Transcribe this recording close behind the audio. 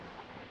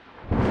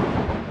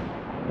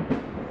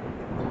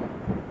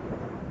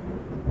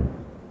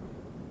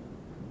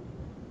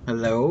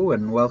Hello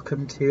and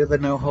welcome to the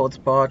No Holds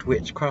Barred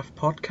Witchcraft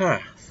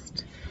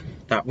Podcast.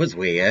 That was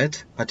weird.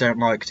 I don't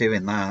like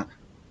doing that.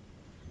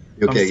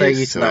 You'll I'm get so used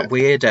used to to that it.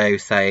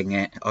 weirdo saying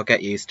it. I'll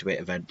get used to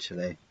it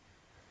eventually.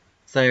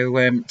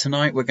 So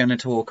tonight we're going to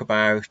talk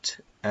about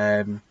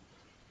the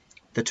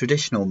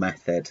traditional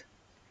method.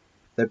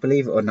 So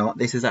believe it or not,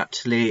 this is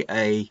actually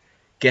a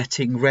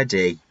getting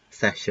ready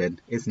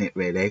session, isn't it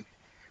really?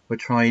 We're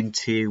trying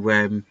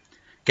to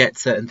get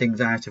certain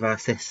things out of our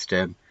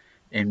system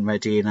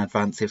ready in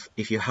advance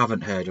if you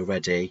haven't heard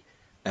already.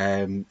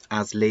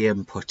 As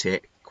Liam put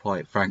it,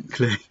 quite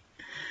frankly,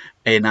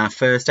 in our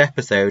first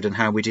episode and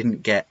how we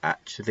didn't get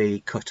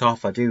actually cut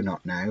off, I do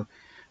not know.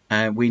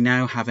 We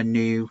now have a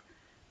new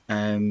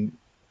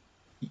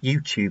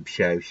YouTube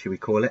show, should we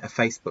call it? A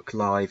Facebook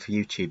Live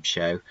YouTube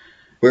show.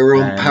 We're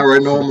on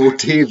Paranormal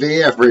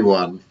TV,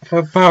 everyone.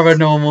 For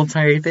Paranormal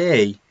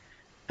TV.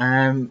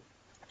 And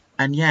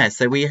yeah,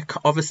 so we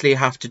obviously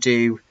have to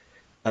do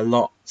a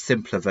lot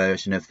simpler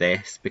version of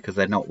this because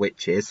they're not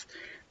witches.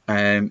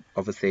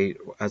 Obviously,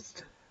 as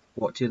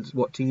what do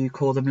you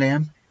call them,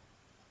 Liam?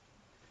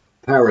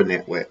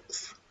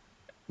 Paranitwits.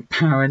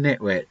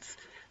 Paranitwits.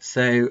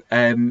 So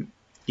Or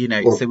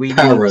so we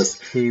Paras.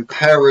 need to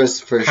Paras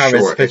for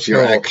short. for if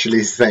you're short.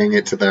 actually saying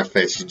it to their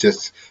face, you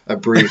just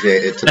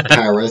abbreviate it to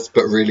Paras,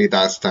 but really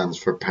that stands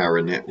for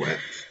Paranitwits.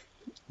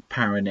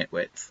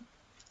 Paranitwits.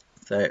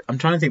 So I'm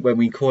trying to think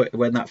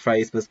when that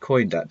phrase was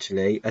coined.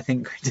 Actually, I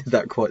think we did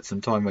that quite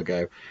some time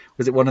ago.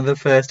 Was it one of the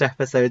first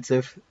episodes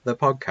of the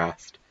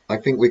podcast? I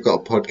think we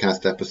got a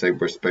podcast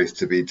episode we're supposed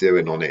to be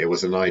doing on it. It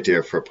was an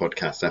idea for a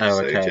podcast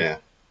episode, okay.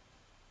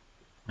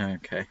 Yeah.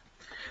 Okay.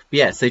 But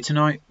yeah, so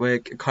tonight we're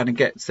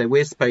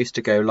we're supposed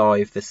to go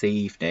live this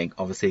evening.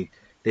 Obviously,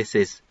 this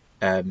is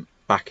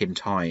back in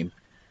time.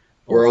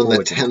 We're on the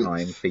forward in 10th,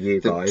 time for you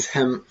the guys.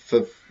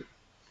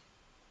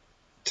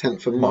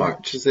 10th of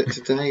March, is it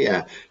today?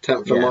 Yeah,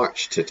 10th of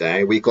March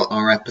today. We got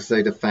our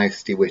episode of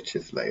Fausty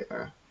Witches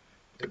later,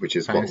 which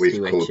is what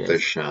we've called the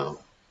show.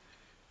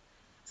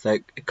 So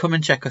come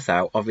and check us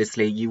out.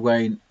 Obviously, you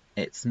won't.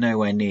 It's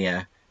nowhere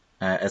near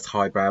as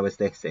highbrow as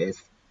this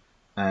is.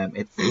 But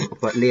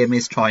Liam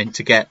is trying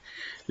to get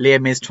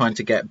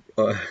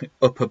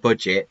up a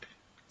budget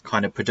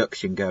kind of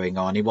production going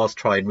on. He was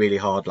trying really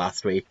hard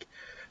last week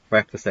for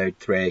episode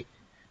 3.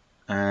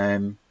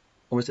 Or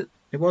was it?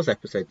 It was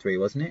episode 3,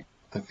 wasn't it?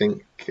 I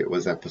think it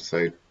was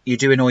episode. You're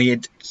doing all your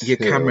 2.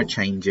 camera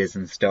changes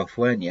and stuff,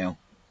 weren't you?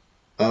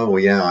 Oh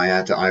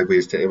yeah,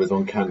 it was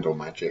on Candle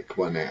Magic,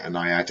 wasn't it? And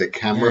I had a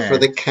camera for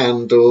the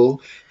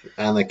candle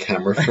and a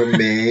camera for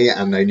me,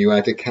 and then you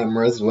had a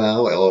camera as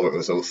well. Oh, it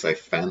was all so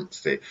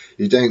fancy.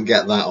 You don't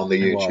get that on the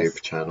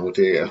YouTube channel,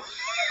 do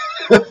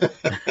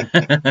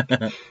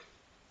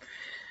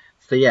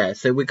you?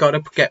 So we got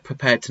to get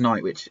prepared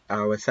tonight, which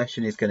our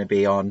session is going to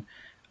be on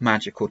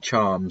magical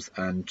charms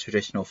and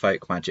traditional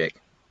folk magic.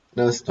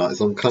 No, it's not.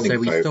 It's on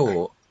Cunning Folk. So we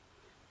thought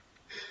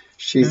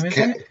she's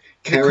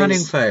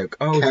Cunning Folk.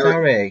 Oh,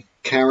 sorry.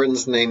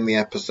 Karen's named the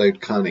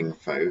episode Cunning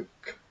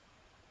Folk,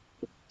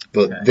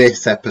 but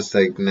this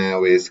episode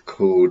now is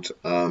called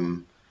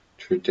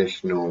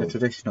traditional. The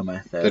traditional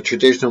method. The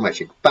traditional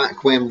magic.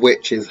 Back when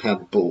witches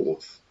had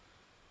balls,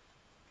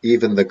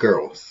 even the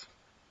girls.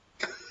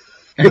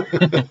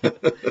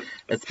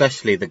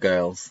 Especially the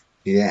girls.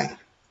 Yeah,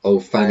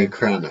 old Fanny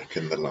Cranach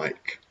and the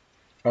like.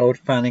 Old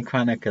Fanny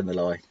Cranach and the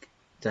like,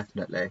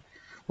 definitely.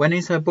 When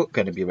is her book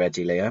going to be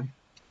ready, Liam?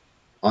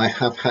 I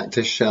have had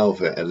to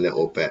shelve it a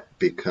little bit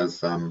because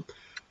the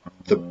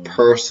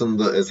person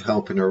that is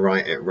helping her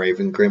write it,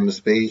 Raven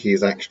Grimsby,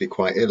 he's actually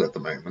quite ill at the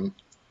moment.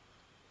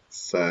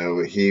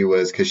 So he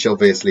was, because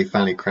obviously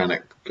Fanny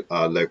Cranach,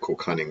 a local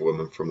cunning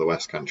woman from the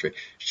West Country,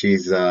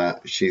 she's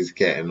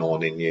getting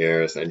on in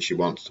years and she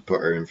wants to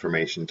put her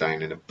information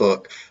down in a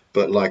book.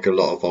 But like a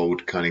lot of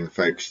old cunning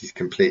folk, she's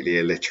completely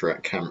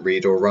illiterate, can't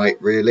read or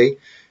write really.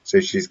 So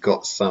she's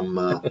got some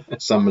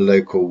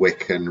local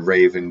Wiccan,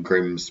 Raven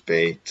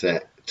Grimsby,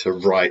 to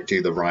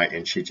do the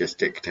writing. She just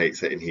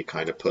dictates it and he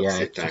kind of puts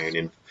it down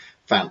in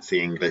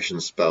fancy English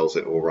and spells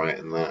it all right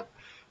and that.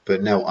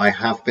 But no, I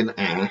have been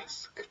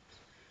asked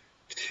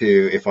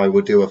if I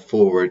would do a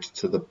forward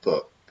to the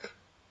book.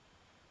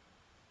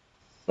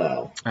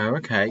 So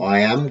I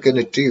am going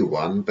to do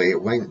one, but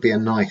it won't be a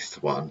nice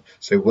one.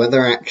 So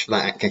whether that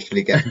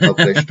actually gets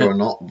published or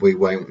not, we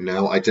won't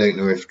know. I don't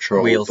know if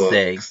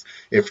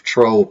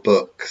Troll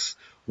Books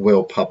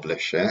will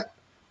publish it.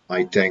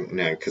 I don't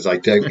know, because I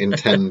don't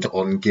intend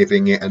on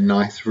giving it a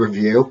nice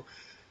review.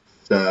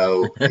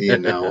 So,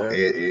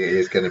 it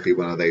is going to be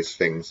one of those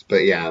things.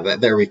 But yeah,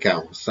 there we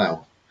go.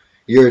 So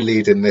you're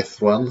leading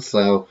this one.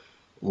 So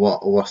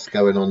what's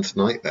going on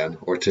tonight then,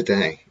 or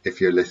today,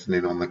 if you're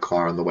listening on the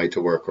car on the way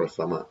to work or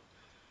something?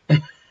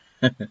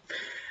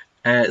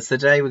 So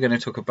today we're going to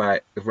talk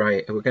about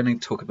we're going to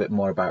talk a bit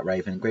more about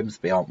Raven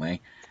Grimsby, aren't we?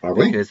 Are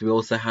we? Because we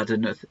also had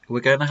we're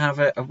going to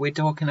have we're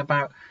talking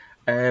about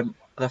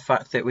the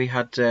fact that we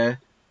had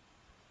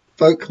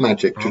Folk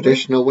magic, Are we?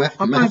 traditional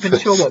I'm not method. even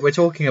sure what we're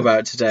talking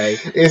about today.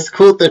 It's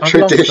called the I've lost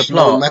the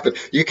traditional plot. method.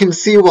 You can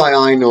see why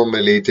I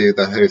normally do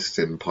the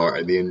hosting part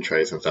and the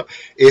intros and stuff.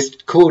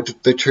 It's called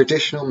the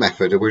traditional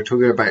method, and we're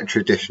talking about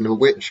traditional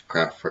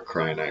witchcraft, for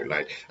crying out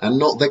loud, and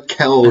not the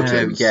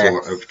Kelden sort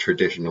Yes. of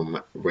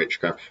traditional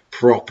witchcraft,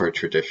 proper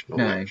traditional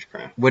No.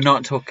 witchcraft. We're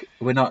not talking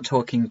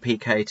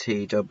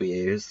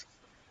PKTWs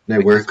No,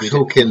 because we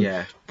do.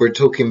 Yeah. we're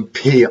talking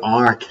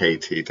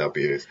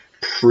PRKTWs,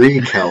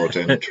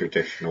 pre-Kelden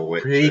traditional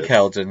witches.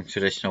 Pre-Kelden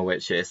traditional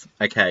witches.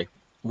 Okay.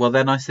 Well,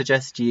 then I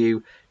suggest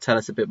you tell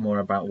us a bit more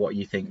about what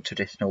you think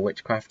traditional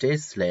witchcraft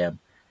is, Liam,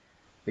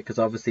 because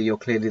obviously you're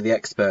clearly the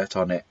expert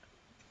on it,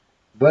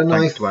 When I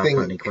thanks to our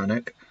Fanny think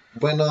Crannock.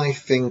 When I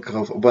think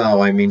of,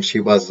 well, I mean, she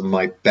was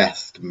my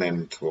best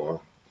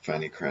mentor,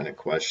 Fanny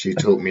Crannock was. She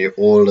taught me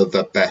all of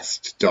the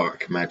best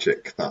dark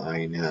magic that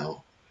I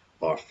know,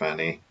 our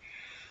Fanny.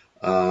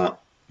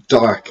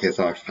 Dark is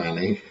our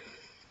Fanny.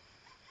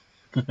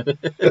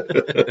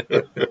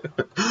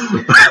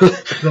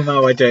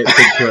 Somehow I don't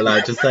think you're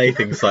allowed to say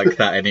things like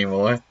that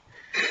anymore.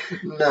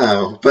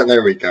 No, but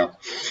there we go.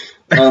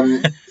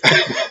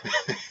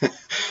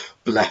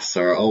 Bless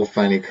her, old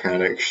Fanny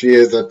Crannock. She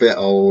is a bit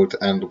old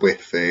and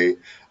whiffy,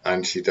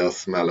 and she does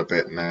smell a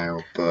bit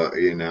now. But,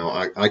 you know,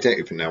 I don't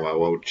even know how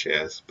old she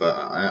is. But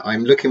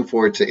I'm looking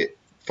forward to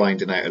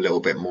finding out a little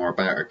bit more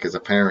about her, because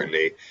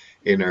apparently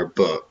in her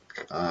book,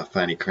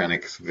 Fanny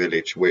Crannock's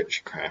Village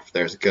Witchcraft,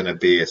 there's going to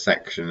be a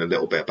section a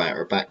little bit about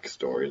her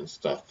backstory and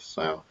stuff.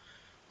 So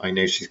I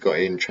know she's got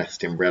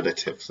interesting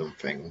relatives and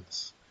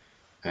things.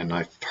 And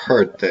I've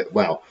heard that,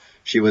 well,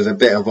 she was a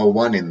bit of a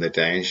one in the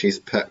day, and she's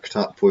picked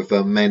up with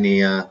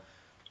many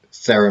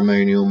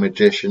ceremonial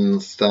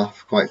magicians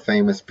stuff, quite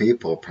famous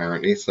people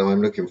apparently, so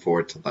I'm looking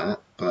forward to that.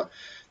 But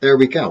there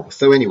we go.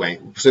 So anyway,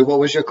 so what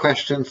was your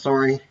question,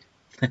 sorry?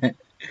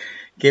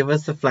 Give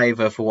us a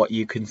flavour for what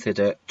you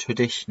consider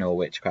traditional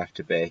witchcraft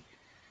to be.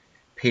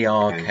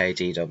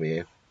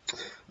 PRKDW.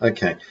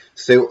 Okay,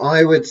 so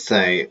I would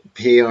say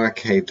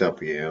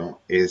PRKW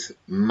is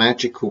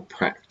magical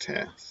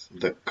practice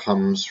that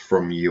comes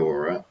from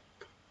Europe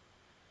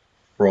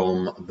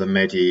from the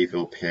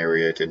medieval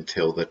period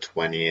until the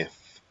 20th,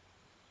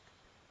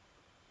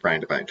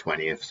 round about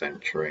 20th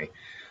century.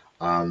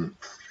 Early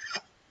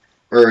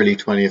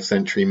 20th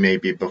century,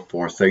 maybe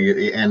before, so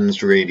it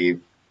ends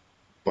really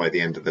by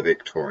the end of the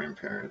Victorian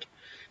period.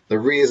 The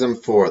reason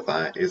for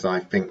that is I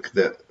think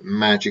that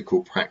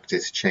magical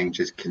practice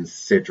changes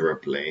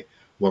considerably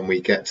when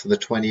we get to the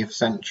 20th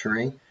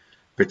century,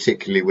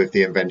 particularly with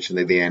the invention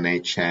of the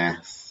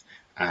NHS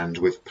and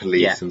with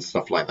police and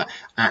stuff like that.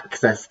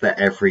 Access that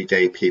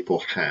everyday people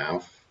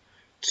have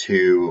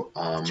to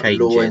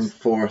law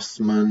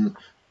enforcement,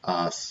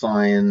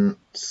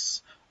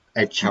 science,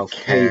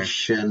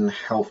 education,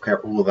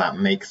 healthcare, all that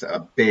makes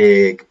a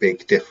big,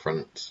 big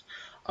difference.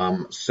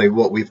 So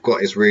what we've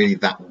got is really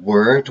that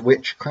word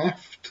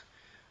witchcraft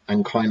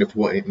and kind of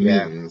what it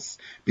means.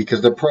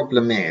 Because the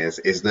problem is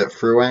that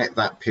throughout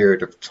that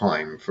period of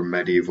time, from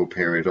medieval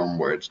period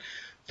onwards,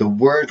 the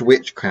word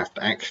witchcraft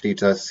actually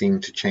does seem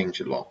to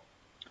change a lot.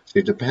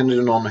 So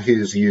depending on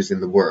who's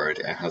using the word,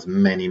 it has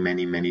many,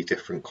 many, many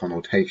different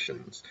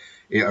connotations.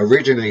 It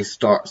originally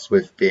starts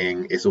with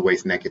being, it's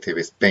always negative,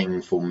 it's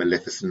baneful,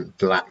 maleficent,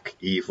 black,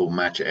 evil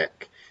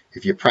magic.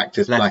 If you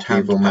practice black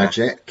evil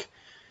magic,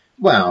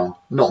 well,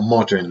 not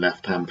modern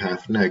left-hand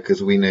path, no,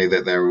 because we know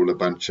that they're all a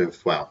bunch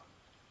of, well,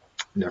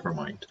 never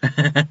mind.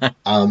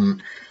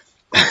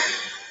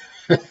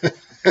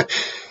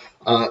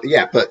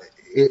 Yeah, but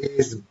it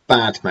is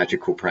bad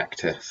magical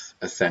practice,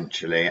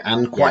 essentially,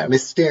 and quite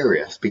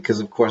mysterious, because,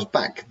 of course,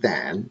 back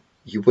then,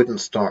 you wouldn't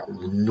start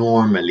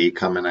normally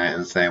coming out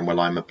and saying, well,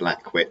 I'm a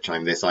black witch,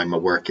 I'm this, I'm a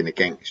working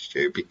against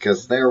you,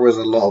 because there was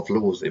a lot of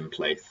laws in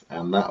place,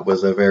 and that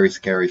was a very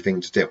scary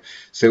thing to do.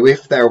 So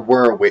if there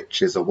were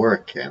witches a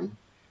working,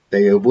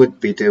 they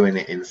would be doing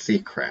it in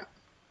secret.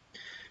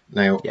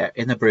 Now,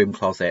 in the broom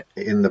closet.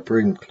 In the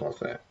broom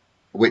closet,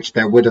 which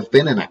there would have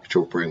been an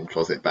actual broom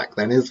closet back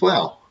then as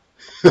well.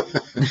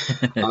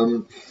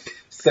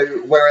 So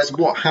whereas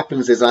what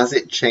happens is, as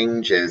it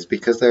changes,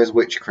 because there's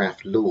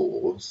witchcraft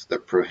laws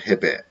that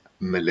prohibit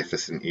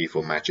maleficent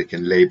evil magic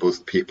and labels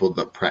people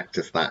that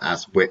practice that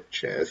as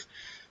witches,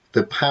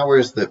 the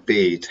powers that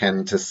be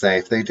tend to say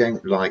if they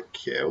don't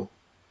like you,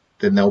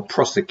 then they'll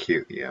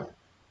prosecute you,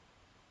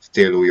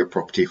 steal all your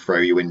property, throw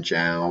you in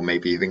jail,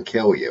 maybe even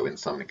kill you in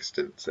some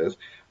instances.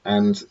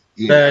 And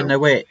burn the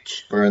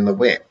witch, hang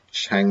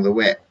the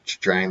witch,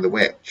 drown the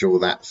witch, all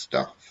that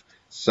stuff.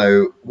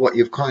 So what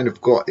you've kind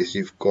of got is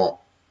you've got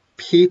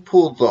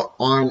people that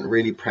aren't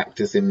really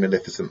practicing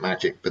maleficent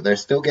magic, but they're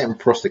still getting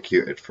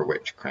prosecuted for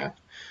witchcraft.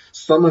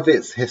 Some of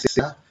it's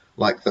hysteria,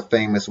 like the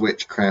famous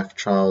witchcraft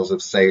trials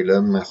of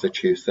Salem,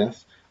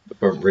 Massachusetts. There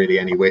weren't really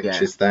any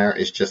witches there.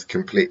 It's just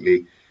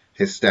completely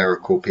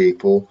hysterical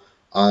people.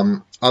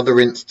 Other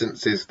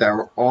instances,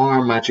 there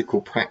are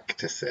magical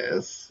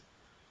practices,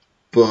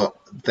 but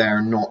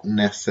they're not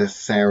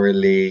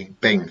necessarily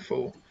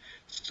baneful.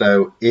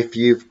 So if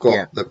you've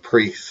got the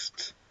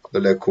priest, the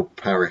local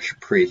parish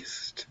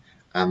priest,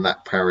 and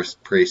that parish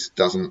priest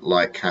doesn't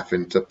like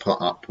having to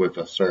put up with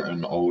a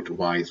certain old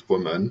wise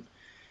woman,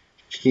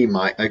 he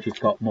might She's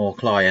got more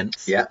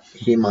clients.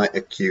 he might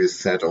accuse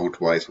said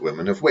old wise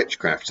woman of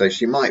witchcraft. So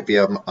she might be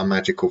a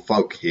magical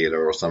folk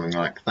healer or something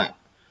like that.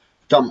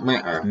 Don't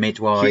matter.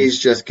 Midwife. He's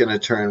just going to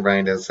turn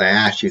around and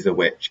say, she's a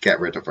witch, get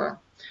rid of her.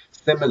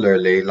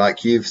 Similarly,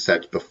 like you've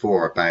said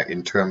before about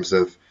in terms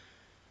of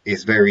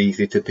it's very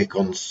easy to pick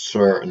on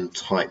certain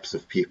types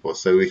of people.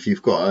 So if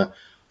you've got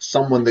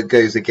someone that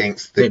goes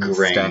against the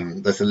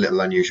grain, that's a little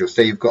unusual.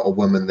 Say you've got a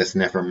woman that's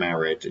never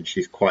married and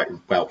she's quite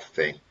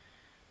wealthy.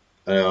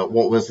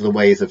 What was the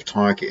ways of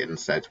targeting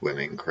said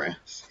women,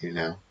 Chris? You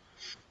know,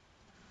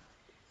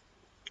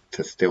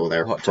 to steal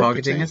their property.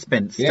 Targeting a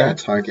spinster? Yeah,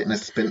 targeting a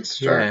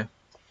spinster. Yeah.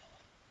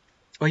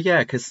 Well, yeah,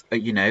 because,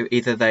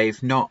 either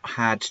they've not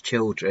had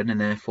children and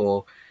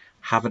therefore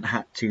haven't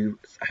had to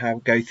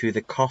go through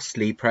the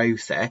costly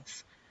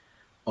process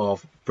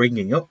of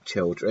bringing up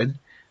children.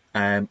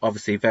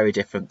 Obviously, very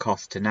different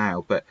cost to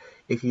now. But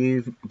if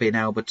you've been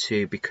able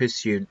to,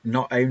 because you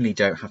not only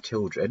don't have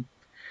children,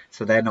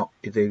 so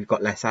they've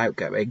got less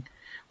outgoing,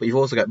 but you've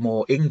also got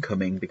more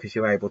incoming because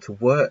you're able to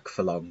work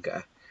for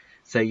longer.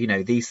 So,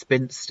 these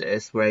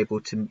spinsters were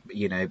able to,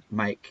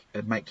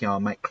 make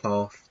yarn, make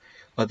cloth,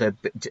 other,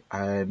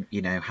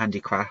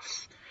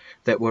 handicrafts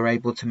that were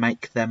able to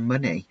make them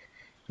money,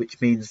 which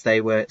means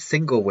they were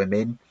single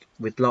women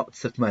with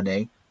lots of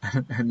money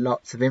and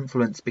lots of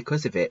influence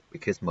because of it,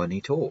 because money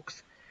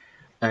talks.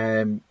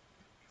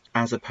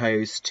 As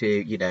opposed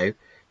to,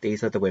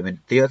 these other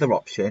women. The other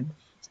option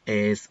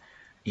is,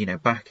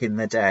 back in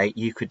the day,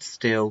 you could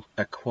still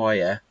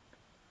acquire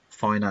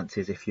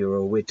finances if you were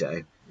a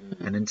widow.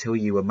 And until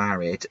you were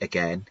married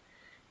again,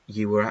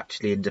 you were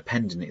actually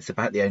independent. It's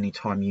about the only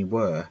time you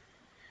were,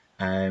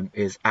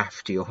 is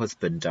after your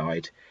husband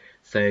died.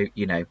 So,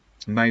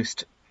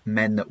 most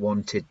men that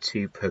wanted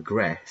to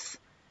progress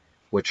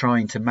were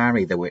trying to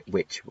marry the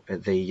rich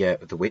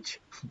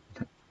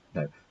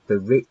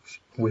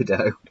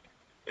widow.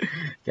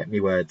 Get me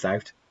words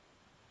out.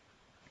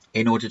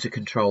 In order to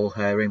control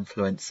her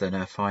influence and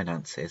her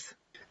finances.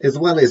 As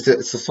well as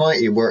that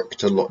society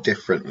worked a lot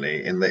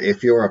differently in that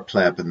if you're a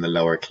pleb in the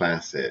lower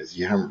classes,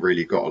 you haven't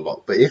really got a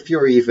lot. But if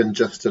you're even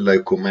just a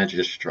local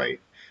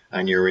magistrate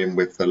and you're in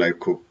with the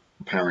local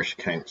parish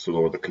council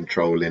or the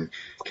controlling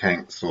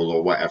council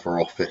or whatever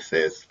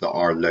offices that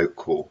are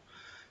local,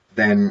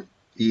 then,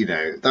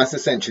 that's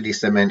essentially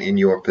cementing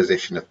your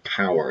position of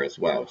power as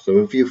well.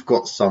 So if you've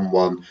got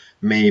someone,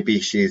 maybe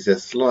she's a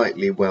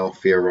slightly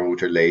wealthier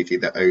older lady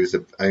that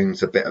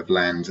owns a bit of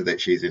land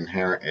that she's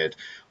inherited.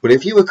 Well,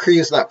 if you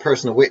accuse that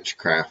person of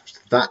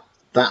witchcraft, that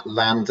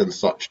land and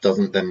such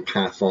doesn't then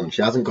pass on.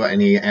 She hasn't got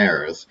any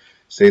heirs.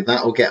 So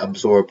that will get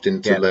absorbed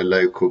into the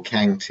local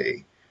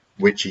county,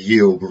 which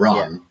you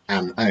run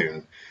and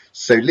own.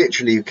 So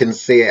literally you can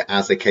see it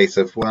as a case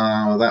of,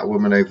 well, that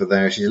woman over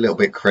there, she's a little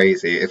bit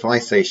crazy. If I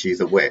say she's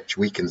a witch,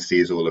 we can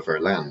seize all of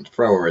her land,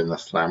 throw her in the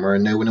slammer,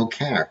 and no one will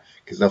care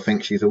because they'll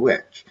think she's a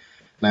witch.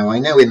 Now, I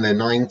know in the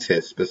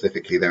 90s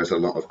specifically, there was a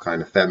lot of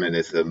kind of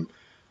feminism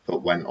that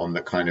went on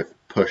that kind of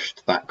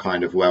pushed that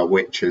kind of, well,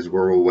 witches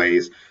were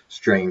always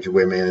strange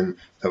women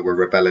that were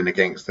rebelling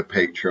against the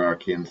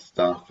patriarchy and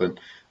stuff. And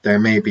there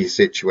may be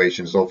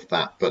situations of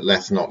that, but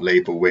let's not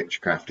label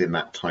witchcraft in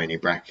that tiny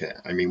bracket.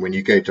 I mean, when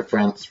you go to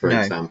France, for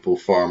example,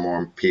 far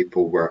more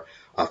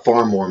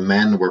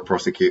men were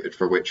prosecuted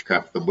for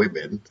witchcraft than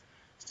women.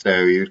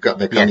 So you've got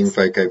the cunning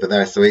folk over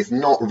there. So it's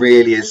not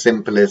really as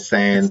simple as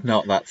saying... It's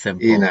not that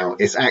simple.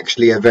 It's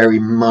actually a very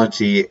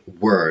muddy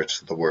word,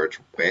 the word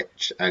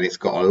witch, and it's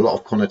got a lot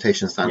of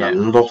connotations and a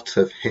lot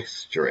of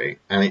history,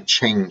 and it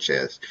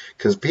changes.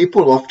 Because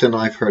people often,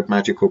 I've heard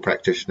magical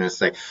practitioners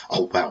say,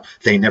 oh, well,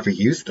 they never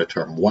used the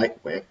term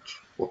white witch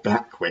or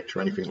black witch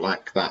or anything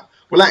like that.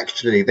 Well,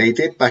 actually, they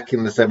did back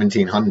in the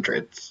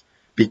 1700s,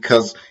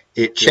 because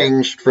it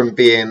changed from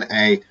being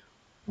a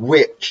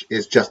witch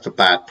is just a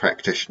bad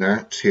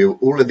practitioner to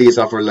all of these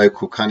other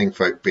local cunning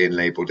folk being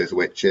labelled as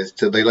witches,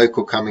 to the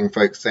local cunning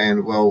folk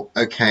saying, well,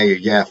 okay,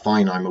 yeah,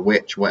 fine, I'm a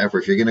witch, whatever.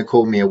 If you're going to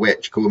call me a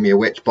witch,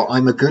 but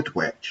I'm a good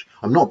witch.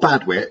 I'm not a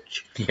bad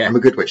witch. I'm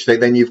a good witch. So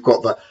then you've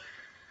got the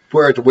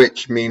word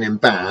witch meaning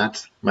bad,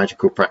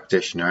 magical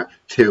practitioner,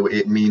 to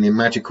it meaning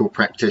magical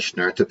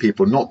practitioner, to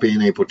people not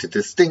being able to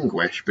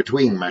distinguish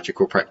between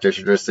magical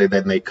practitioners. So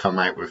then they come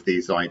out with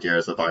these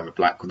ideas of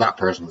that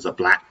person's a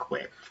black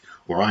witch,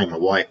 or I'm a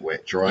white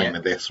witch, or I'm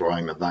a this, or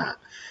I'm a that.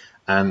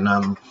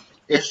 And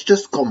it's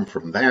just gone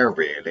from there,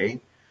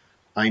 really.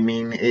 I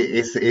mean,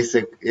 it's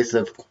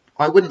a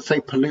I wouldn't say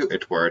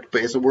polluted word,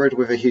 but it's a word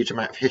with a huge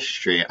amount of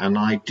history. And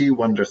I do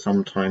wonder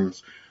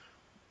sometimes,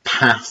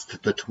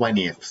 past the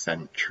 20th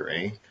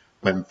century,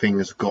 when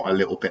things got a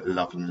little bit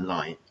love and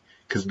light,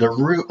 because the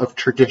root of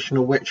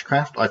traditional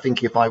witchcraft, I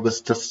think if I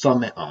was to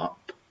sum it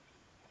up,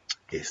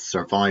 is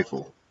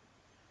survival.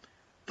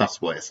 That's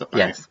what it's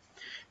about.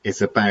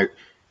 It's about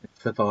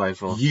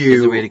Survival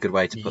is a really good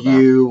way to put that.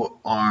 You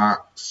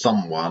are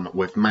someone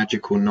with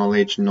magical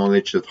knowledge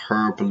of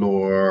herb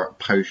lore,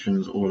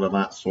 potions, all of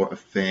that sort of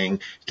thing,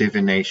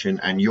 divination,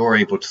 and you're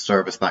able to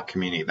service that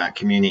community. That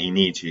community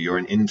needs you. You're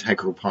an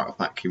integral part of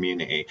that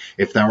community.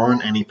 If there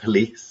aren't any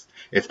police,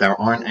 if there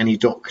aren't any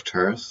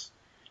doctors,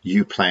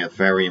 you play a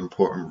very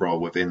important role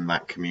within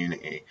that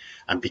community.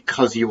 And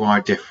because you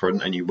are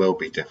different, and you will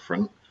be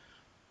different,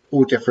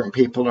 all different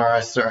people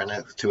are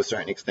to a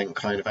certain extent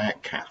kind of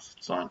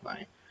outcasts, aren't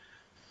they?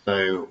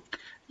 So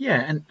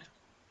Yeah,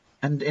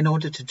 and in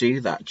order to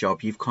do that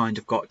job, you've kind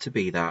of got to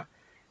be that.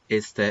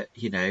 Is that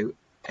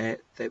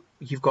that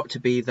you've got to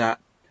be that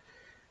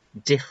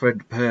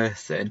different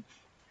person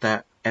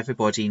that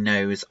everybody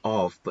knows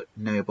of, but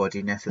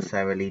nobody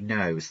necessarily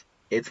knows.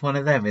 It's one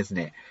of them, isn't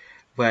it?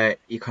 Where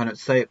you kind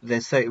of they're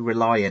so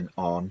reliant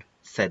on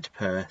said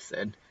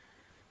person,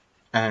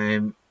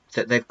 that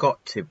they've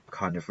got to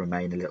kind of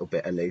remain a little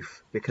bit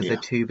aloof because they're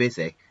yeah, too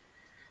busy.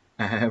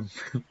 Um,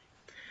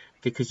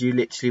 because you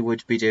literally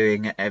would be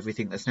doing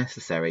everything that's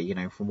necessary.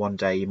 From one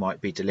day you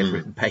might be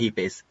delivering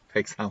babies, for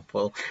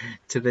example,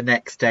 to the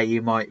next day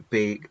you might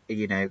be,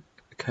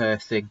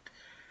 cursing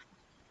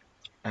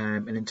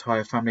an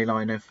entire family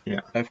line of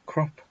yeah.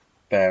 crop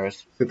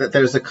bearers. So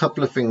there's a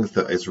couple of things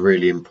that is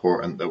really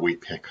important that we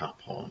pick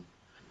up on.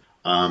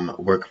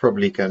 We're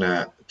probably going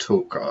to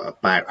talk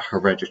about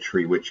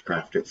hereditary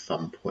witchcraft at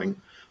some point,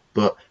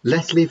 but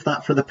let's leave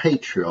that for the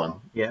Patreon,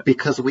 Yeah.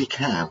 because we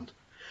can.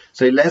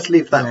 So let's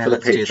leave that Yeah, for the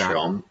let's do that,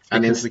 Patreon,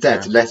 and because we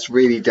instead can. let's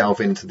really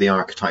delve into the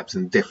archetypes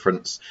and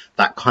difference,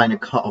 that kind of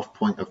cut-off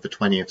point of the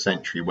 20th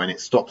century when it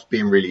stops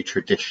being really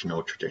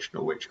traditional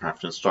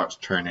witchcraft and starts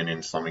turning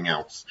into something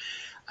else.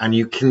 And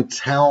you can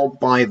tell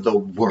by the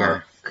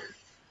work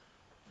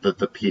that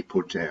the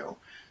people do.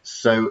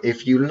 So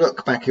if you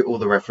look back at all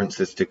the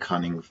references to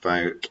cunning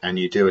folk and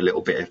you do a little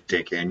bit of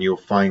digging, you'll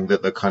find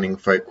that the cunning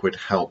folk would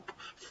help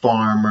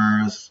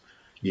farmers.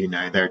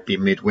 There'd be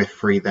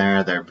midwifery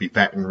there'd be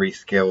veterinary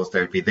skills,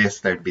 there'd be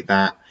this, there'd be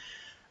that.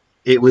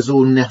 It was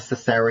all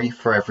necessary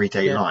for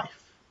everyday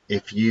life.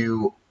 If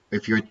your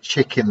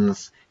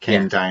chickens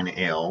came down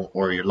ill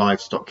or your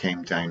livestock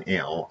came down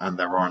ill and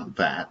there aren't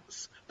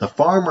vets, the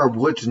farmer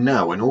would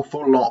know an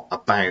awful lot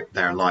about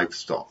their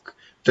livestock.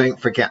 Don't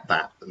forget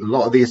that. A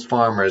lot of these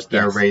farmers,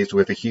 they're raised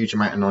with a huge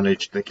amount of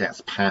knowledge that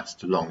gets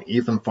passed along.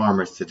 Even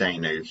farmers today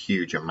know a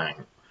huge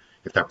amount.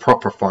 If they're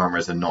proper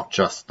farmers and not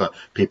just the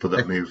people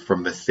that move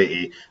from the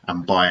city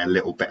and buy a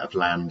little bit of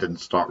land and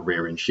start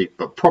rearing sheep,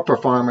 but proper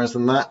farmers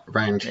and that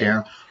around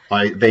here,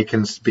 they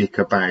can speak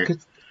about.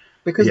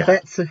 Because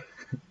vets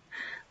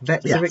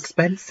are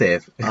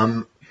expensive.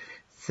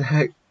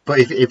 So. But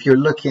if you're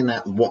looking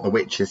at what the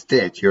witches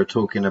did, you're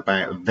talking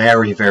about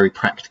very, very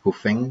practical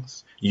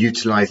things,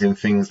 utilising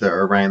things that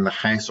are around the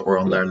house or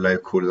on their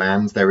local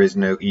lands. There is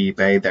no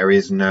eBay, there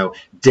is no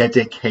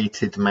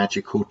dedicated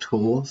magical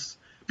tools,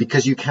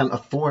 because you can't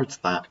afford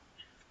that.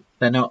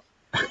 They're not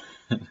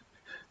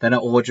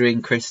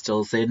ordering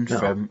crystals in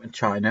from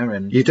China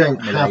and you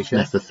don't Malaysia. have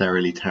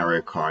necessarily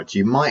tarot cards.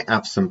 You might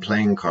have some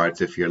playing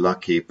cards if you're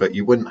lucky, but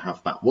you wouldn't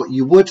have that. What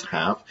you would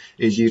have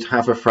is you'd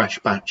have a fresh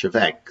batch of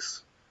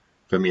eggs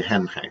from your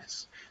hen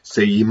house.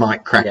 So you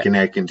might crack an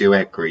egg and do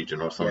egg region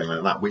or something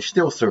like that, which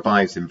still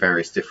survives in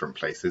various different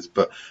places,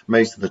 but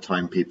most of the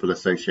time people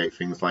associate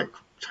things like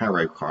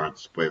tarot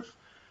cards with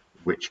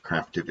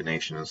witchcraft,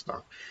 divination and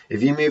stuff.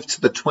 If you move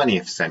to the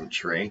 20th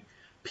century,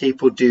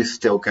 people do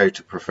still go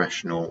to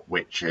professional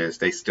witches.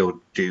 They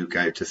still do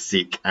go to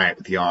seek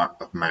out the art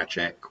of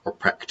magic, or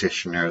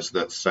practitioners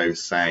that so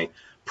say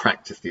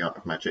practice the art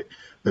of magic.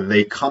 But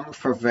they come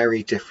for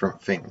very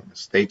different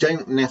things. They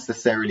don't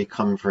necessarily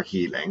come for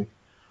healing,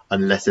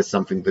 unless it's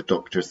something the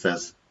doctor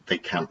says they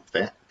can't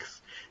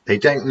fix. They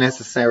don't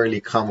necessarily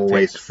come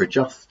always for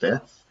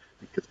justice,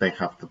 because they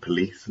have the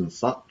police and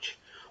such.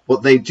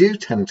 What they do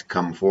tend to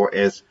come for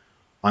is,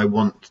 I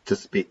want to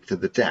speak to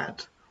the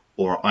dead,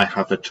 or I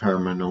have a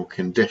terminal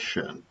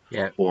condition,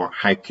 or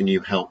how can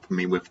you help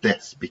me with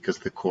this because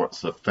the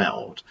courts have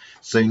failed.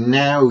 So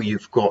now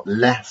you've got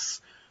less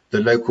the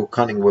local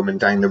cunning woman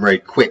down the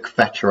road, quick,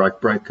 fetch her, I've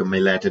broken my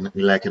leg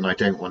and I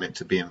don't want it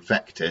to be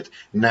infected.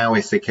 Now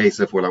it's a case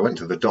of, well, I went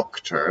to the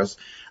doctors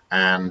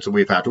and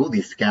we've had all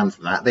these scans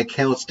and that. They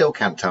still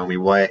can't tell me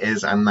why it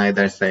is, and now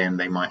they're saying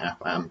they might have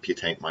to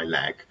amputate my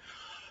leg.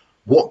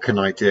 What can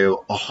I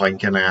do? Oh, I'm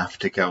going to have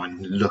to go and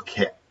look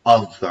at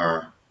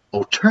other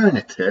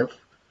alternative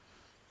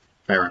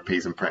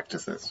therapies and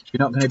practices. You're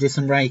not going to do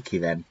some Reiki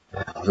then?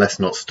 Let's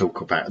not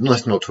talk about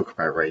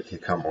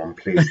Reiki. Come on,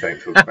 please don't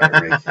talk about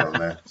Reiki on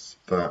this.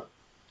 But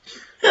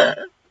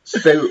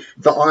so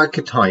the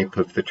archetype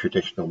of the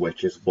traditional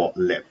witch is what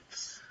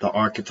lives. The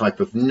archetype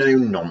of no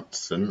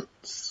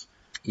nonsense,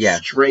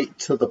 straight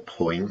to the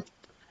point,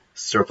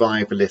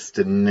 survivalist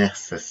and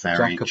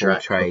necessary,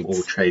 jack of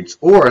all trades,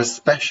 or a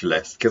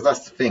specialist, because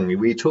that's the thing.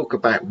 We talk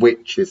about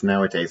witches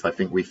nowadays, I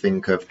think we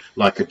think of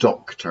like a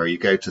doctor. You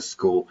go to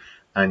school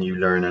and you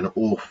learn an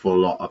awful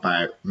lot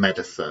about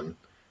medicine,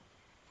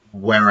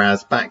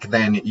 Whereas back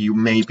then, you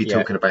may be Yeah.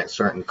 talking about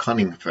certain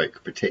cunning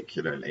folk,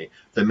 particularly,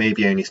 that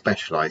maybe only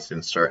specialised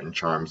in certain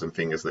charms and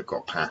things that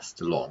got passed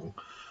along.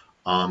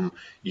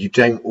 You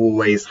don't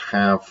always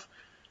have.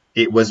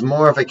 It was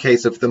more of a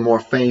case of the more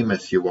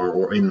famous you were,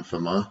 or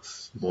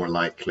infamous, more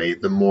likely,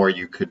 the more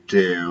you could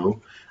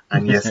do.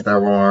 And yes,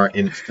 there are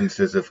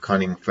instances of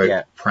cunning folk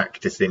Yeah.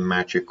 practicing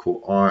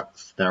magical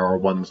arts. There are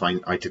ones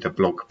I did a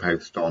blog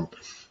post on.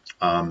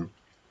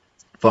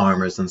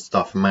 Farmers and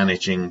stuff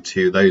managing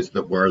to, those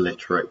that were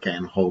illiterate,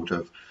 getting hold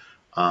of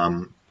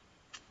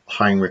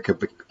Heinrich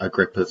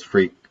Agrippa's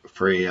free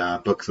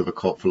books of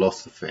occult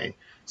philosophy.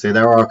 So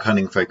there are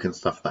cunning folk and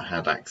stuff that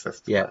had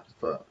access to Yeah. that.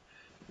 But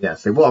yeah,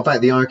 so what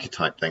about the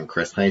archetype then,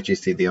 Chris? How do you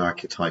see the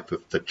archetype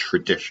of the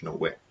traditional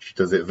witch?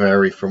 Does it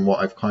vary from what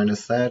I've kind of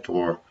said,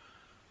 or?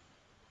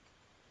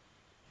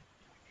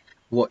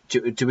 What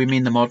do we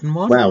mean, the modern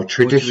one, Well, or do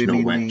we traditional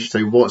mean witch.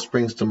 So what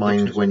springs to the mind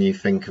tradition? when you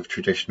think of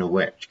traditional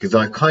witch? Because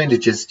I kind of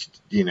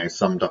just,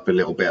 summed up a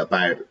little bit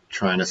about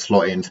trying to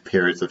slot it into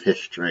periods of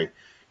history.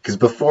 Because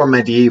before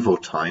medieval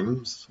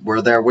times,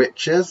 were there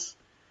witches?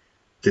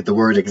 Did the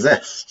word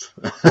exist?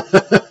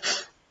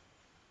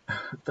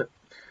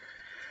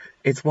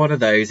 It's one of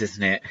those,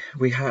 isn't it?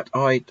 We've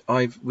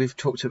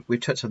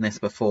touched on this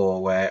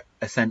before, where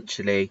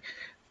essentially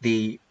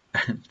the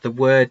the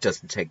word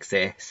doesn't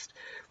exist,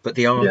 but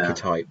the Yeah,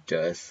 archetype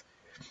does.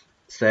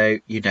 So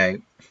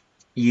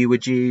you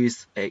would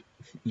use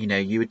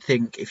you would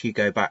think, if you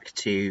go back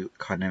to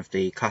kind of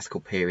the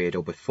classical period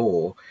or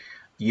before,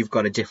 you've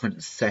got a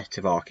different set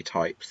of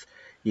archetypes.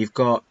 You've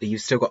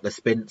still got the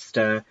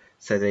spinster,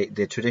 so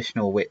the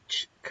traditional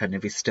witch kind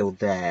of is still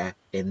there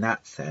in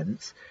that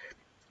sense,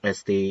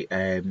 as the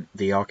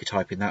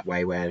archetype in that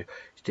way, where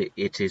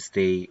it is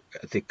the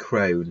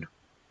crone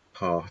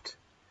part,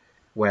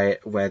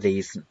 where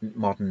these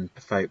modern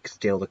folk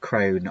steal the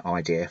crone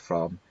idea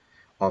from,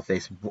 of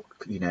this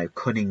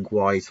cunning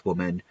wise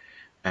woman,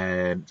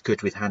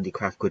 good with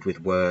handicraft, good with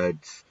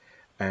words,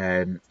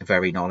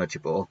 very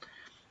knowledgeable.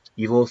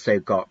 You've also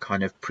got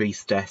kind of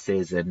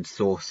priestesses and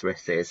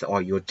sorceresses,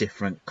 are your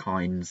different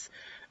kinds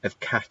of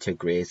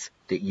categories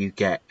that you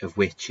get of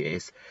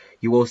witches.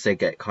 You also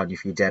get kind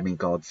of your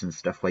demigods and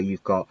stuff, where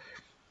you've got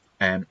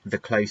the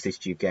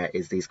closest you get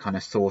is these kind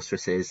of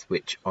sorceresses,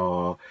 which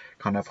are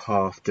kind of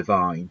half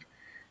divine.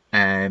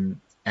 And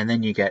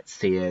then you get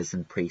seers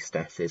and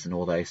priestesses and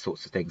all those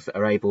sorts of things that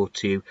are able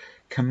to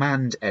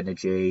command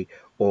energy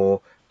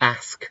or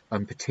ask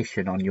and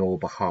petition on your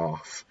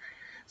behalf.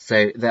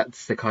 So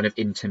that's the kind of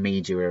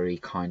intermediary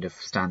kind of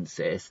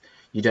stances.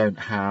 You don't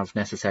have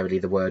necessarily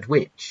the word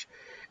witch,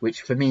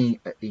 which for me,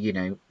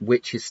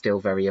 witch is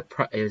still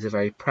is a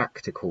very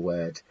practical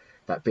word.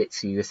 That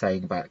bits you were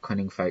saying about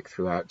cunning folk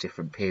throughout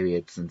different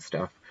periods and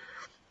stuff,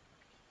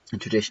 and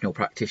traditional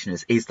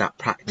practitioners, is that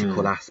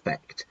practical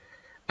aspect.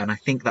 And I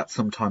think that's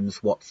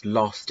sometimes what's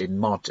lost in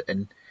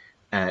modern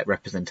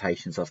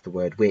representations of the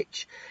word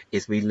witch,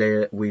 is we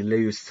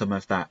lose some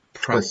of that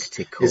it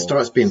practical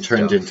starts being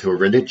turned stuff. into a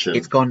religion.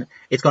 It's gone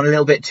a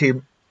little bit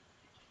too,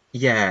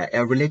 yeah,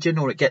 a religion,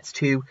 or it gets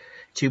too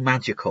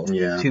magical,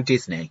 Yeah, too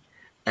Disney,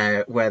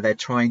 where they're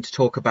trying to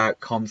talk about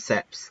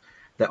concepts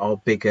that are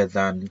bigger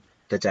than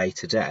the day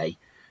to day.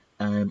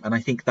 And I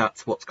think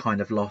that's what's kind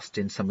of lost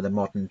in some of the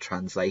modern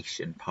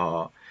translation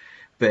part.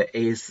 But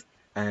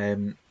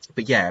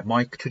yeah,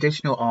 my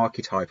traditional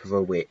archetype of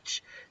a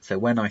witch. So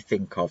when I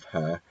think of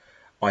her,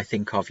 I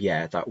think of,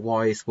 yeah, that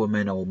wise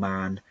woman or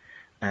man.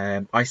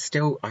 I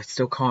still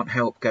can't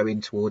help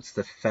going towards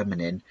the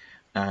feminine.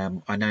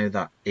 I know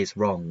that is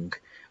wrong,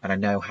 and I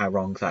know how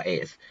wrong that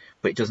is,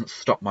 but it doesn't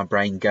stop my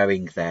brain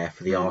going there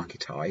for the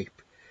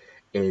archetype.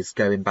 Is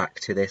going back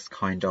to this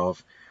kind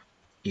of,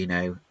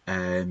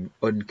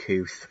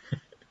 uncouth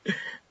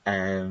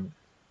um,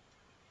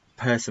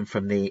 person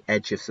from the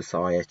edge of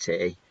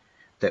society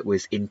that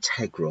was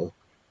integral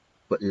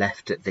but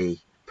left at the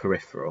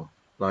peripheral,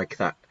 like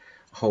that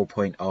whole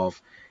point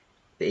of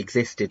it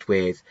existed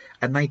with,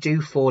 and they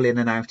do fall in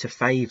and out of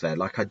favour.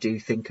 Like, I do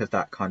think of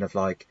that kind of,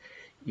 like,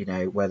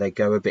 where they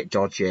go a bit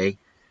dodgy,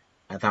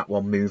 and that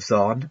one moves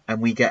on,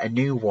 and we get a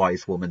new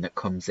wise woman that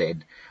comes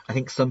in. I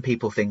think some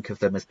people think of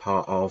them as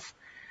part of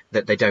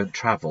that, they don't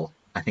travel.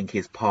 I think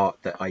is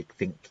part that I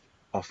think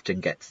often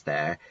gets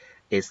there,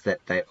 is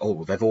that they've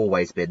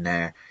always been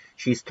there.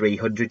 She's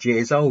 300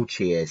 years old,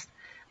 she is.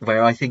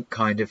 Where I think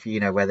kind of,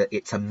 whether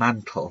it's a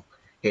mantle,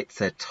 it's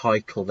a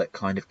title that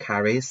kind of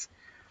carries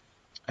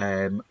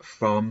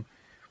from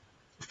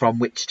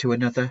which to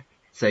another.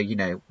 So,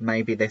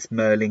 maybe this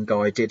Merlin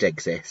guy did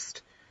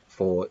exist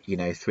for,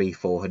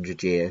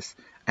 300-400 years,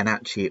 and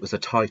actually it was a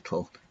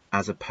title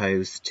as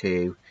opposed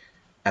to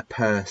a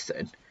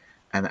person,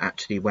 and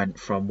actually went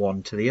from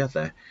one to the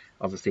other.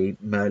 Obviously,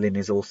 Merlin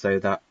is also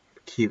that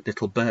cute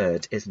little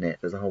bird, isn't it?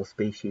 There's a whole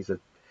species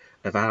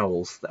of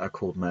owls that are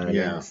called yeah.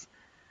 Merlins.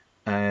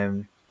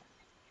 Um,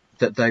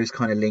 that those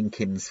kind of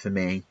link-ins for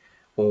me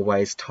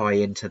always tie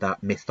into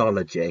that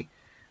mythology.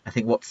 I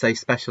think what's so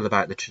special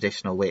about the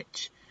traditional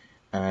witch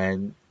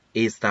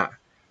is that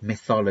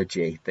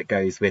mythology that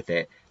goes with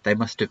it, they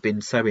must have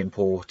been so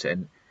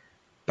important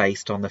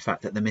based on the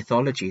fact that the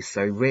mythology is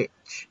so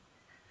rich.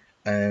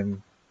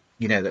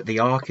 That the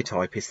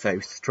archetype is so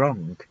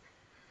strong.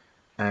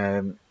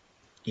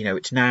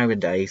 Which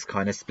nowadays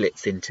kind of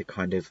splits into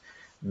kind of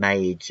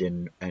mage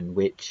and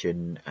witch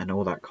and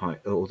all that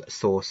all that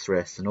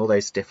sorceress and all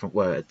those different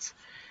words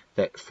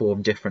that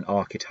form different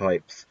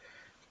archetypes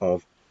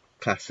of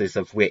classes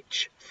of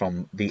witch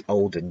from the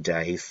olden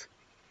days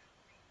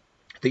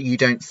that you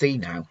don't see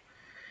now.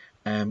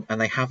 And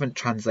they haven't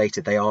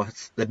translated.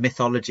 The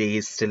mythology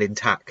is still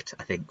intact,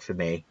 I think, for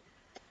me.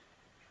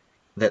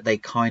 That they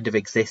kind of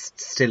exist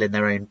still in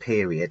their own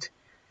period.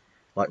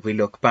 Like, we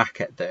look back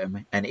at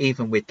them, and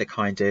even with the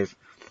kind of,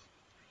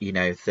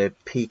 the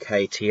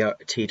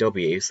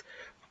PKTWs,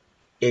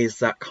 is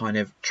that kind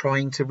of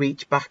trying to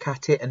reach back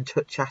at it and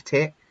touch at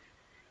it,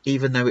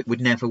 even though it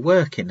would never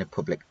work in the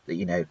public,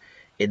 in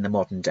the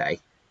modern day,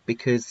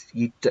 because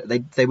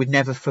they would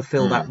never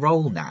fulfill that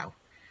role now,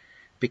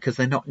 because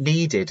they're not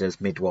needed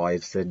as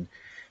midwives and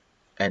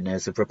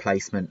as a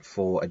replacement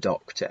for a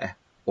doctor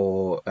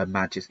or a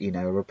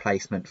a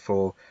replacement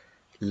for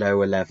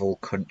lower level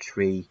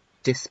country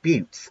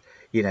disputes.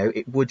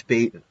 It would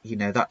be,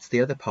 that's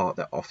the other part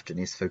that often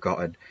is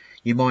forgotten.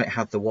 You might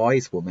have the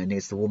wise woman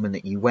is the woman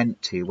that you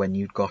went to when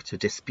you'd got a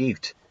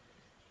dispute,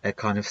 a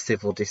kind of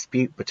civil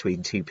dispute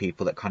between two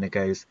people that kind of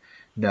goes,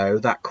 no,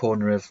 that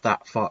corner of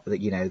that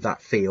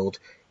that field,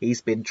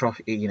 he's been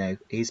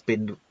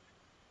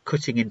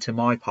cutting into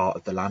my part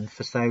of the land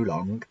for so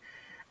long.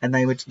 And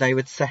they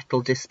would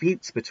settle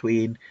disputes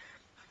between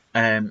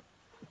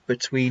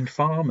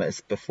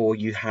farmers before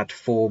you had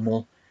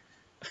formal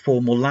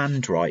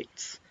land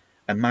rights,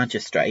 and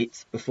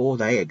magistrates before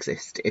they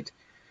existed.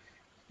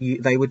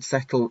 They would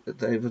settle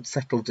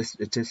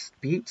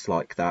disputes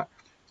like that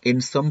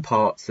in some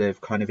parts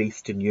of kind of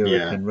Eastern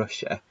Europe and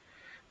Russia.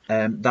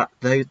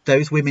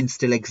 Those women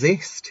still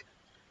exist.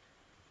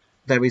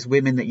 There is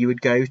women that you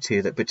would go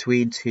to that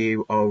between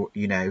two,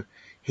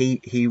 he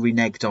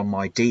reneged on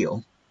my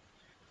deal,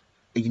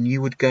 and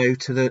you would go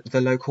to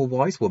the local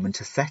wise woman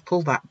to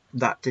settle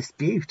that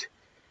dispute.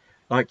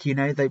 Like,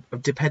 they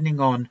depending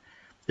on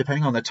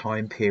the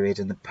time period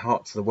and the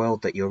parts of the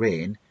world that you're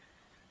in,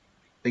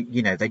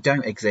 they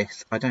don't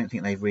exist. I don't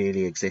think they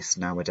really exist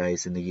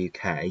nowadays in the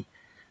UK,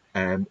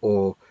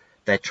 or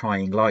they're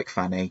trying, like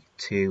Fanny,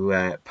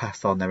 to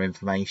pass on their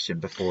information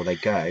before they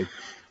go.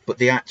 But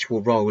the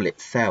actual role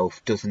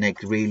itself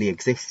doesn't really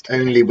exist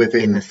only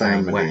within the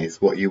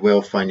families. What you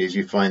will find is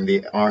you find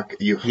the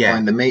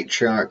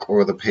matriarch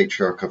or the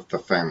patriarch of the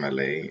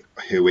family,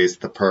 who is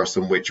the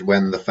person which,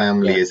 when the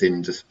family is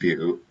in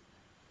dispute,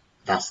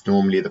 that's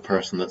normally the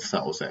person that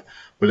settles it.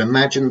 Well,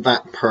 imagine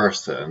that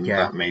person,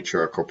 that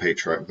matriarch or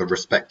patriarch, the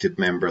respected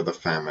member of the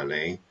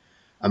family.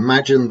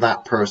 Imagine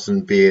that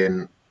person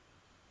being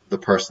the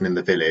person in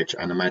the village,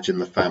 and imagine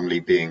the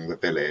family being the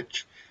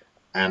village.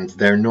 And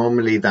they're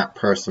normally that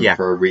person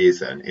for a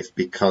reason. It's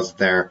because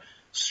they're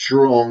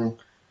strong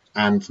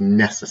and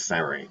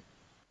necessary.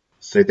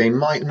 So they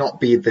might not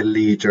be the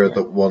leader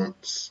that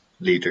wants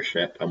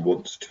leadership and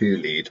wants to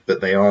lead,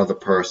 but they are the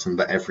person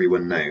that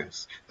everyone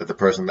knows. They're the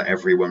person that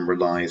everyone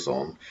relies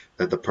on.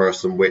 They're the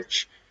person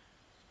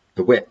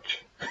the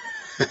witch.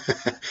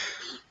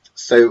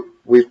 So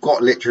we've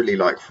got literally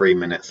like 3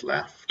 minutes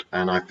left,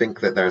 and I think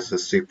that there's a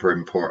super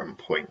important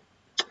point.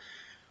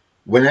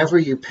 Whenever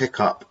you pick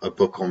up a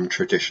book on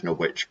traditional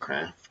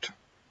witchcraft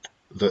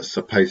that's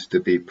supposed to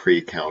be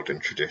pre-Cowden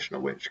traditional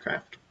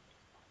witchcraft,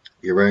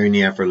 you're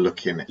only ever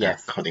looking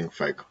at cunning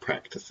folk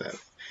practices.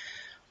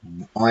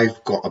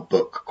 I've got a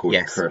book called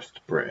Cursed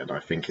Britain. I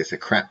think it's a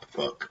crap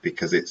book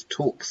because it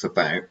talks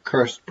about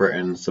Cursed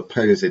Britain,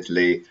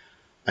 supposedly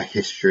a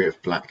history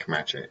of black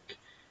magic.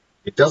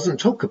 It doesn't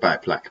talk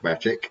about black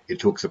magic, it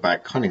talks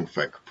about cunning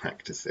folk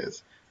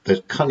practices. The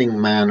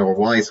cunning man or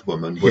wise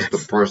woman was the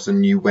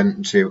person you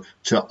went to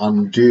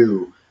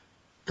undo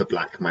the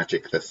black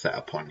magic that's set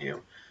upon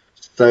you.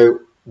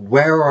 So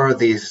where are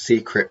these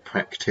secret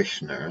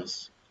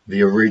practitioners,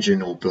 the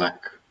original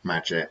black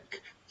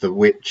magic, the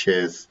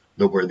witches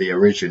that were the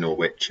original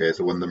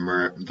witches when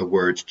the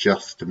word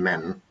just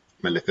meant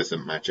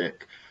maleficent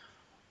magic?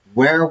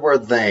 Where were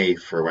they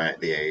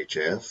throughout the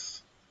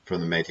ages,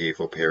 from the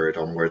medieval period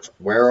onwards?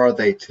 Where are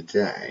they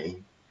today?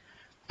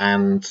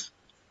 And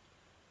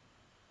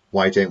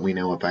why don't we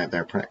know about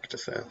their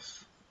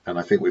practices? And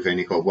I think we've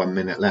only got 1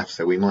 minute left,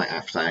 so we might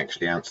have to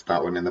actually answer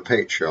that one in the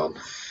Patreon,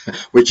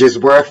 which is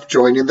worth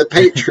joining the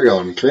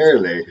Patreon,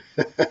 clearly.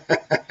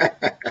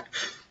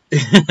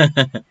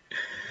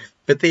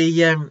 But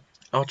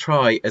I'll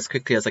try as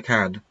quickly as I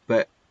can,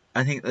 but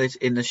I think that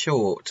in the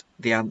short,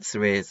 the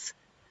answer is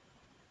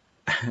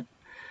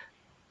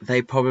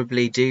they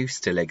probably do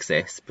still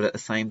exist, but at the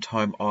same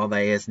time, are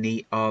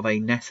they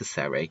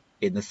necessary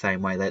in the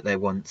same way that they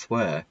once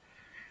were?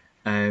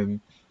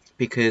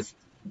 Because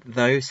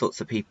those sorts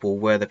of people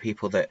were the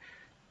people that,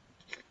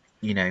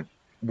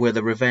 were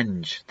the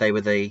revenge. They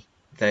were the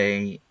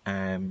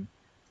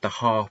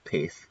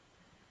harpies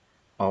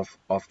of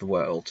the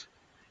world,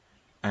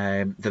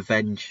 the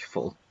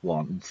vengeful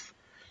ones.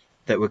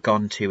 that were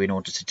gone to in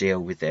order to deal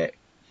with it.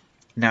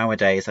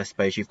 Nowadays, I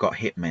suppose you've got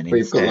hitmen Well,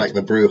 you've got like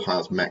instead. the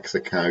Brujas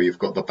Mexico, you've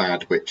got the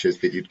bad witches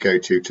that you'd go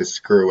to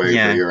screw over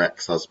Yeah, your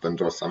ex-husband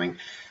or something.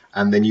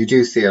 And then you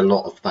do see a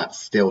lot of that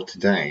still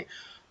today.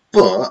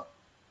 But,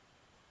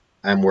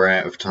 and we're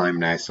out of time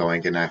now, so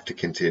I'm going to have to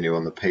continue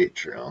on the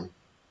Patreon.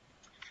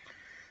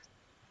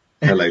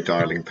 Hello,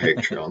 darling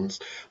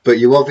Patreons. But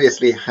you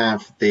obviously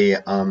have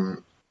there's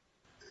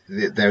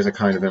a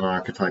kind of an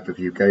archetype of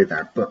you go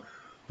there. But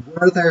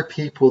were there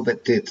people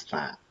that did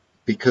that?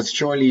 Because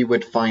surely you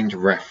would find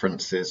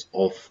references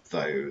of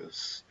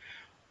those.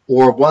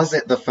 Or was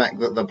it the fact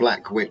that the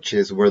Black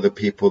Witches were the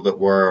people that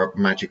were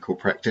magical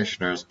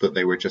practitioners, but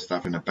they were just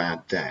having a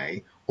bad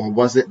day? Or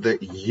was it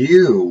that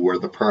you were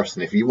the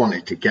person, if you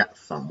wanted to get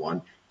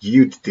someone,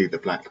 you'd do the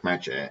black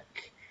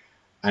magic,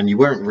 and you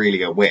weren't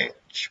really a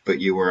witch,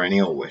 but you were an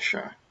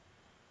ill-wisher?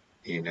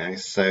 You know,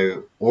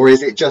 so, or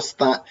is it just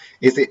that,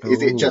 is it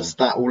ooh, just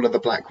that all of the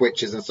Black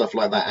Witches and stuff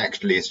like that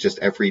actually is just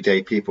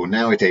everyday people?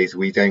 Nowadays,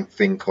 we don't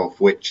think of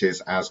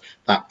witches as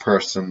that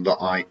person that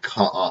I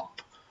cut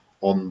up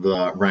on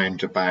the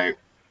roundabout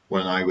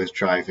when I was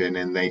driving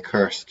and they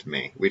cursed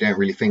me. We don't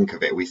really think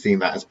of it. We see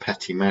that as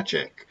petty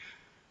magic.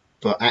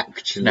 But no,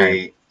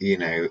 actually, you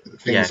know,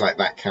 things yeah. like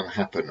that can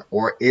happen.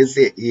 Or is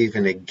it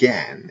even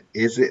again,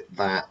 is it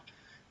that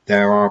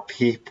there are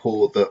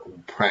people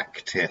that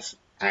practice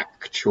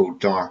actual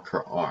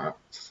darker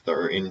arts that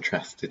are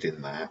interested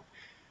in that,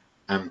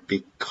 and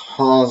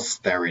because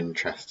they're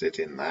interested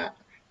in that,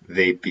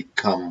 they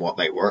become what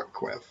they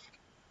work with?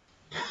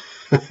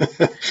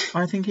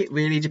 I think it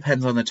really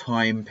depends on the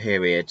time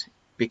period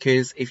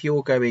because if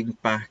you're going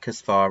back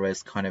as far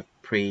as kind of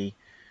pre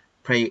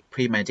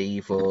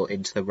medieval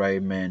into the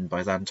Roman,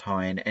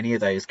 Byzantine, any of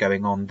those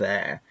going on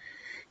there,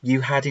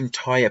 you had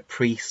entire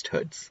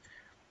priesthoods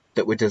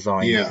that were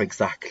designed Yeah. for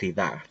exactly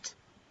that.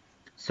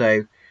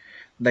 So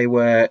they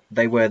were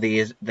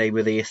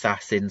the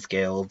assassins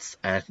guilds,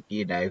 um,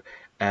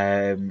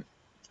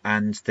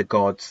 and the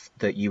gods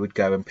that you would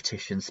go and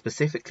petition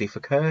specifically for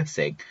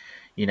cursing.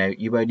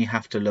 You only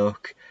have to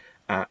look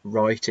at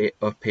right it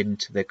up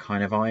into the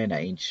kind of Iron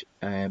Age,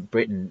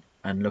 Britain,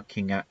 and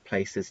looking at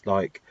places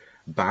like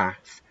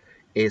Bath,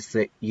 is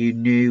that you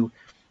knew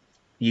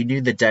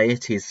the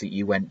deities that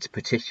you went to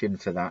petition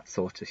for that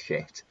sort of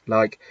shit.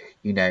 Like,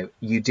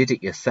 you did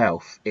it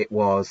yourself. It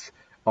was,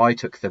 I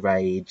took the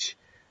rage,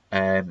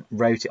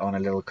 wrote it on a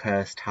little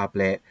curse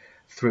tablet,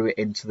 threw it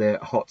into the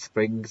hot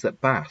springs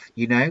at Bath.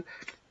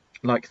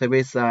 Like there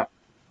is that,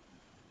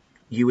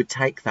 you would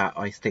take that,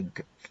 I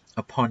think,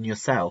 upon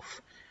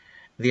yourself.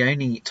 The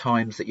only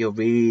times that you're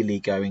really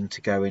going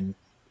to go and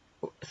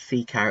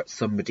seek out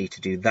somebody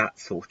to do that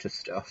sort of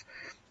stuff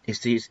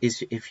is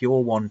if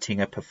you're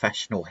wanting a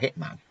professional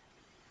hitman.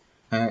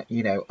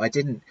 I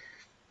didn't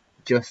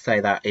just say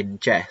that in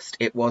jest.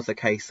 It was a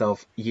case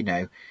of,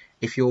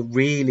 if you're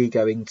really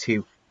going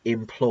to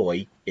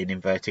employ, in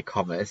inverted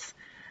commas,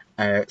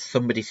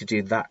 somebody to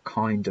do that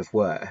kind of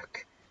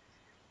work,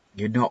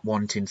 you're not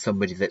wanting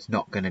somebody that's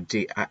not going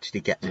to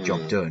actually get the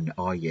job Mm. done,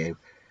 are you?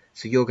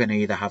 So you're going to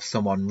either have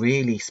someone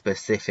really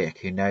specific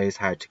who knows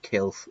how to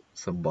kill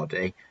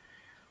somebody,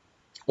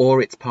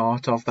 or it's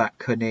part of that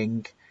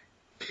cunning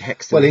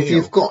hex and Well, if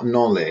you've heal. got Um,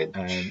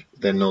 knowledge,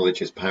 then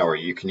knowledge is power.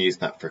 You can use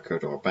that for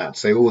good or bad.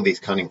 So all these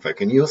cunning folk,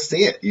 and you'll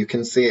see it. You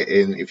can see it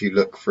in if you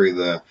look through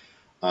the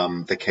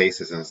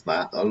cases and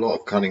that. A lot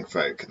of cunning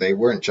folk, they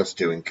weren't just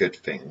doing good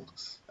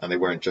things, and they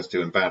weren't just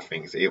doing bad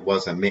things. It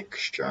was a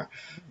mixture,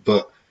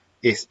 but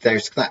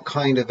there's that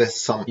kind of yeah,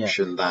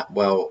 assumption that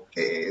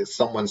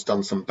someone's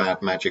done some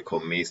bad magic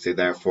on me, so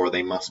therefore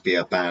they must be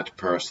a bad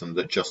person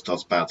that just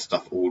does bad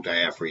stuff all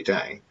day every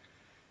day.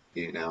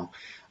 You know.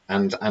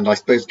 And I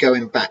suppose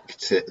going back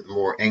to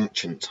more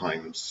ancient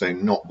times, so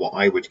not what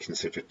I would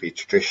consider to be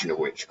traditional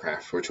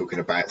witchcraft, we're talking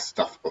about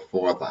stuff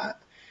before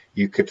that,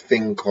 you could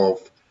think of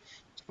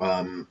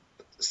um,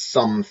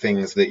 some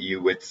things that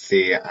you would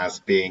see as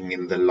being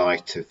in the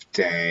light of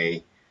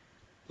day,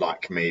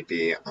 like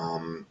maybe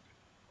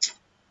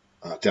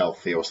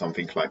Delphi or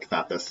something like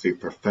that, that's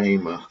super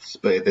famous,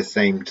 but at the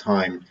same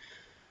time,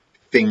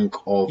 think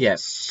of yeah,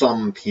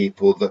 some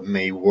people that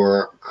may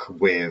work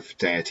with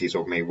deities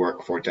or may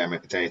work for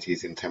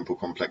deities in temple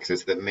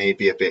complexes that may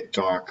be a bit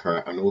darker.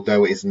 And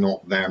although it's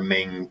not their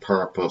main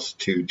purpose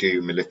to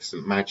do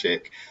maleficent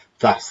magic,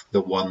 that's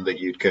the one that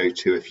you'd go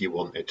to if you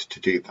wanted to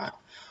do that.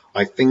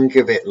 I think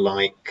of it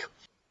like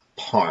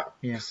yeah,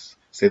 parks.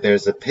 So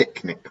there's a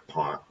picnic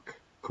park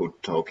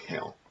called Dog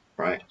Hill,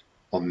 right?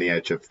 On the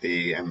edge of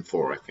the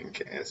M4, I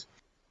think it is.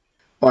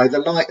 By the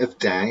light of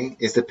day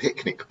is a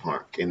picnic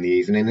park. In the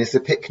evening is a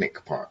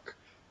picnic park.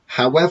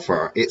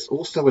 However, it's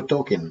also a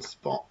dogging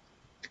spot.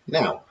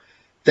 Now,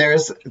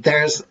 there's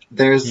the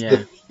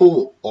yeah,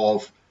 thought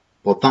of,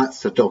 well,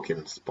 that's a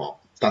dogging spot.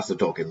 That's a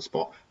dogging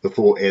spot. The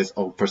thought is,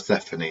 oh,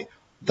 Persephone,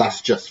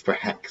 that's just for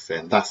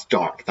hexing. That's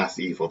dark. That's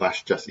evil.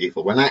 That's just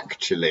evil. When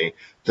actually,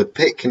 the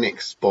picnic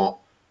spot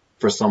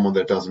for someone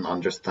that doesn't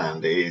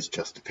understand, it is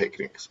just a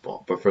picnic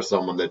spot. But for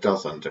someone that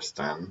does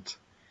understand,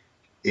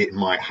 it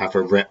might have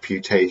a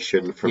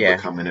reputation for Yeah.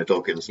 becoming a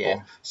dog and spot,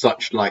 Yeah.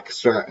 such like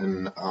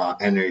certain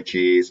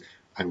energies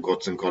and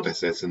gods and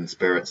goddesses and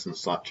spirits and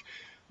such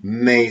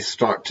may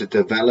start to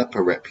develop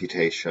a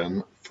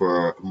reputation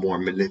for more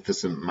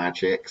maleficent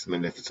magics,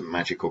 maleficent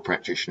magical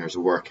practitioners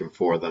working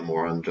for them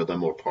or under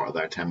them or part of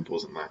their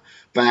temples and that.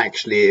 But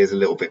actually, it is a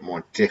little bit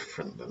more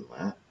different than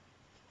that.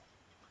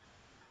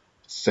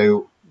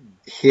 So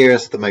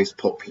here's the most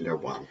popular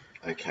one,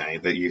 okay,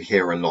 that you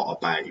hear a lot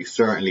about. You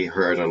certainly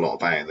heard a lot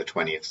about in the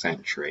 20th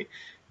century.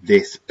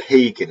 This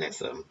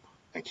paganism,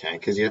 okay,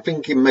 because you're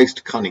thinking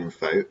most cunning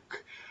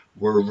folk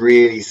were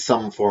really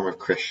some form of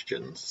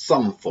Christians,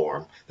 some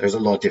form. There's a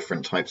lot of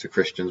different types of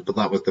Christians, but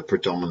that was the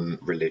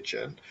predominant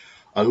religion.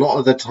 A lot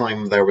of the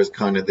time there was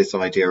kind of this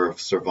idea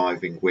of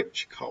surviving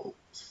witch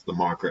cults, the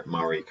Margaret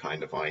Murray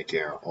kind of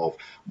idea of,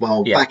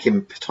 well, Yeah. back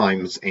in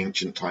times,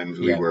 ancient times,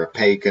 we Yeah. were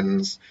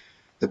pagans.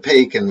 The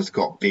pagans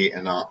got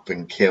beaten up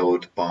and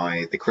killed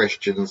by the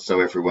Christians,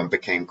 so everyone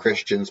became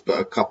Christians, but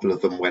a couple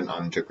of them went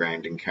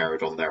underground and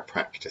carried on their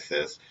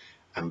practices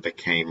and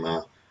became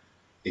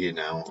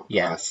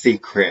Yeah.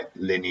 secret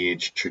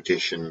lineage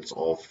traditions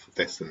of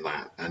this and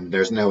that. And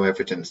there's no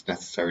evidence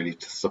necessarily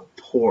to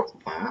support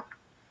that.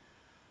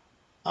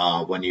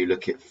 When you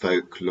look at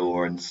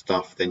folklore and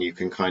stuff, then you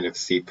can kind of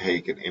see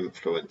pagan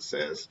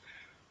influences.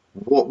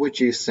 What would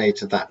you say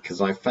to that?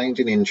 Because I found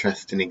an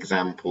interesting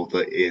example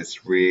that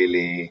is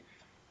really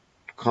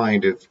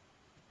kind of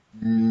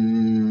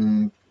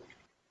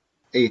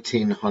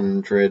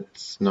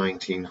 1800s,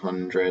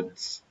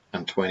 1900s,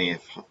 and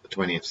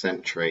 20th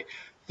century.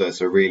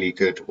 There's a really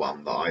good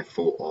one that I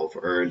thought of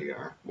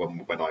earlier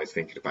when I was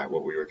thinking about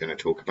what we were going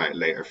to talk about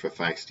later for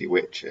Feisty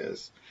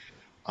Witches.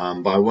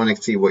 But I want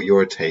to see what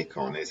your take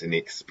on is in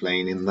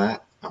explaining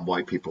that and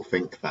why people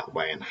think that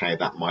way and how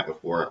that might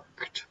have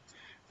worked.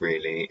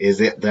 Really,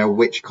 is it their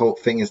witch cult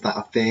thing? Is that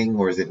a thing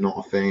or is it not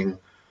a thing?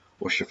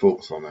 What's your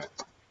thoughts on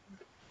it?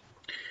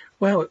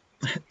 Well,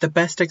 the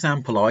best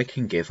example I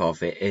can give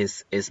of it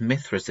is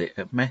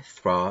Mithraism.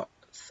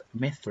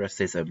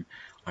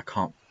 I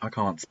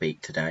can't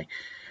speak today.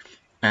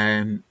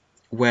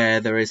 Where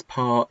there is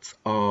parts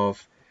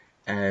of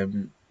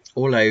um,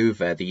 all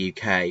over the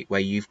UK where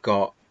you've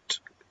got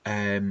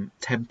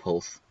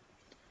temples,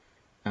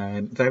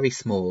 very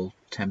small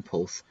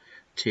temples,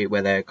 to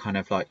where they're kind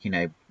of like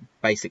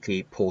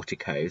basically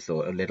porticos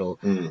or little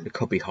Mm,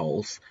 cubby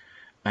holes,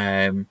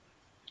 um,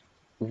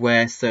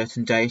 where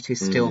certain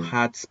deities still mm,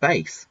 had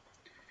space.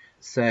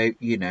 So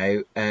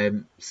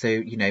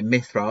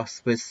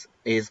Mithras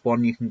is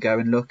one you can go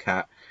and look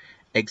at,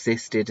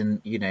 existed,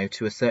 and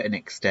to a certain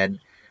extent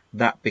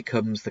that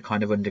becomes the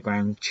kind of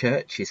underground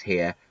churches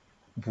here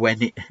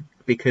when it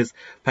because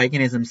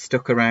paganism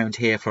stuck around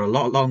here for a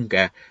lot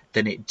longer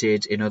than it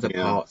did in other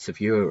yeah, parts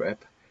of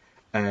Europe,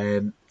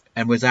 um,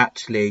 and was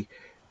actually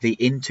the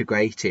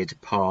integrated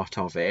part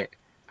of it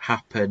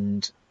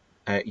happened.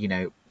 Uh, you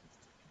know,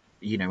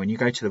 when you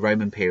go to the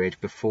Roman period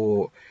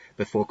before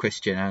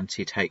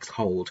Christianity takes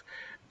hold,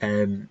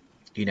 um,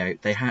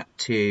 they had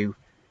to,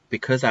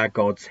 because our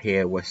gods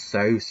here were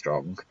so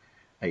strong,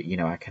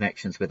 our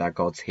connections with our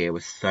gods here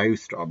were so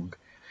strong.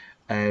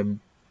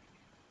 Um,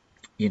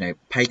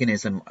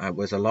 Paganism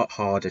was a lot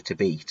harder to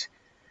beat.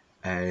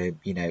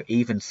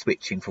 Even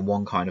switching from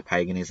one kind of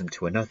paganism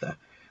to another,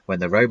 when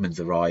the Romans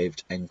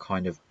arrived and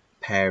kind of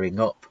pairing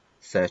up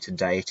certain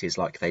deities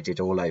like they did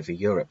all over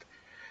Europe,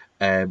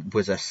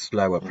 was a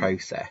slower mm,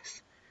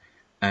 process.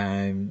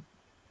 Um,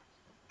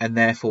 and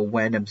therefore,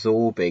 when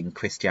absorbing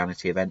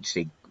Christianity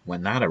eventually,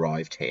 when that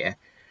arrived here,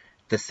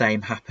 the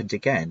same happened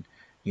again.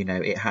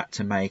 It had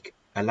to make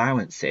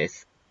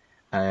allowances,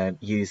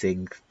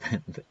 using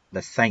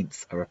the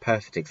saints are a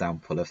perfect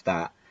example of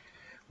that,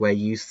 where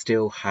you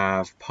still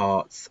have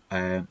parts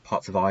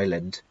of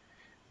Ireland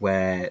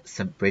where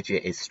St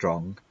Bridget is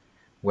strong,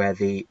 where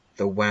the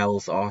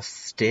wells are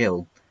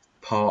still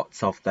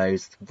parts of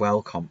those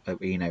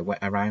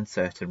around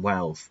certain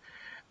wells,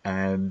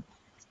 um,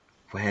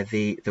 where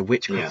the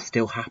witchcraft yeah,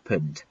 still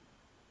happened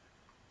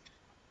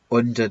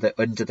under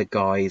the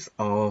guise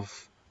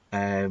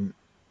um,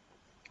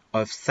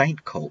 of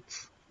saint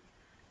cults.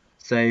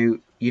 So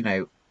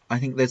I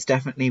think there's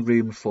definitely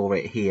room for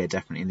it here,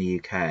 definitely in the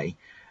UK,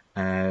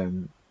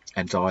 and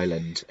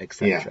Ireland, yeah.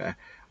 etc.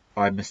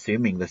 I'm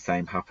assuming the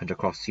same happened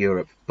across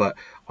Europe, but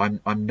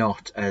I'm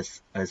not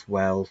as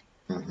well.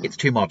 Hmm. It's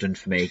too modern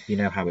for me. You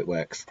know how it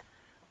works.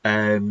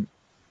 Um,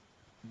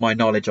 my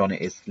knowledge on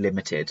it is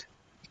limited,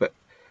 but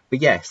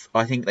yes,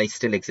 I think they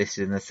still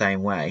existed in the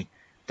same way.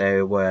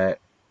 There were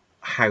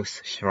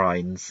house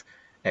shrines,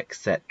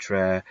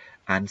 etc.,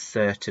 and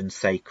certain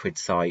sacred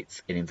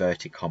sites in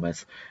inverted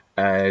commas,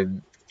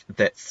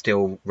 that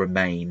still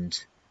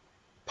remained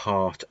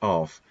part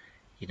of,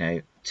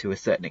 to a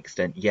certain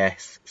extent.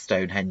 Yes,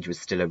 Stonehenge was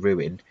still a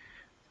ruin.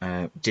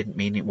 Didn't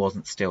mean it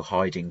wasn't still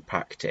hiding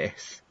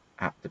practice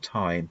at the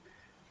time,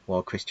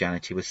 while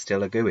Christianity was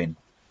still a going.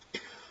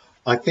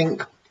 I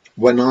think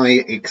when I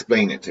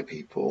explain it to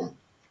people,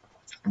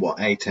 what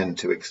I tend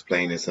to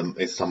explain is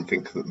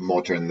something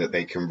modern that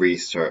they can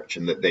research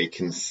and that they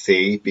can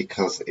see,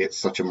 because it's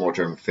such a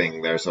modern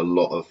thing. There's a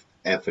lot of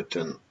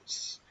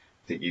evidence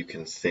that you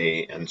can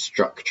see and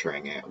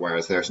structuring it,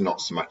 whereas there's not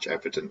so much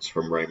evidence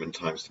from Roman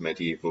times to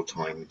medieval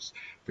times,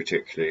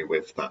 particularly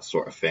with that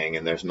sort of thing.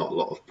 And there's not a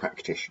lot of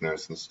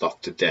practitioners and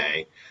stuff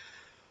today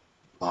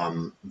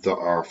that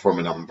are from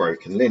an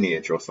unbroken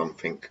lineage or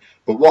something.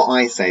 But what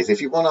I say is,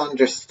 if you want to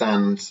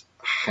understand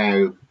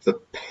how the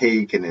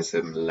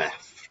paganism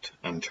left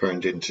and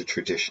turned into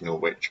traditional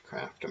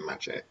witchcraft and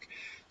magic,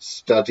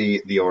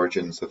 study the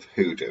origins of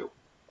hoodoo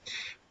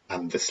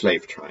and the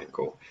slave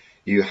triangle.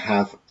 You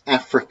have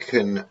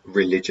African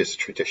religious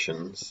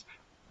traditions,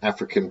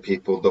 African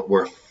people that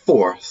were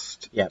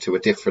forced to a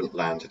different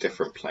land, a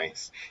different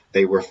place.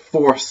 They were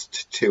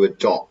forced to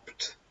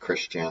adopt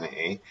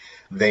Christianity.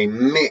 They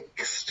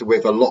mixed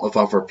with a lot of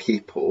other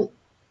people,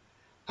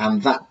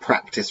 and that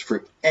practice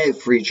through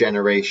every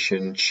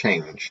generation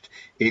changed.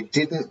 It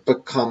didn't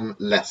become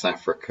less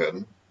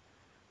African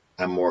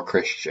and more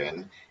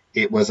Christian.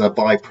 It was a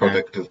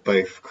byproduct of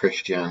both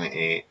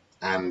Christianity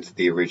and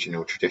the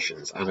original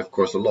traditions. And of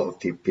course, a lot of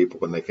people,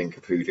 when they think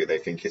of hoodoo, they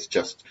think it's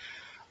just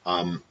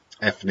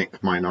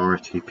ethnic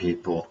minority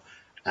people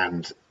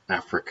and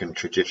African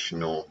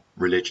traditional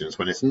religions,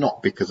 when it's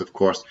not, because of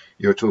course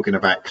you're talking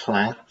about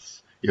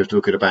class, you're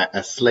talking about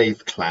a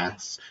slave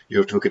class,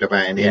 you're talking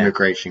about an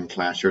immigration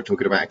class, you're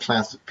talking about a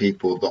class of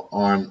people that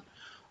aren't,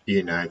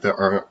 that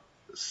are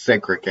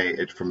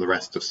segregated from the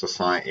rest of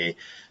society.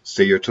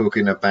 So you're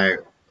talking about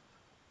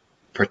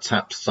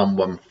perhaps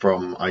someone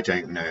from, I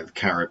don't know, the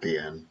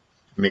Caribbean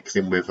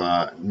mixing with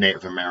a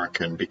Native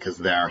American because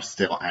they're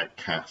still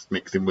outcast,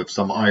 mixing with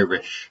some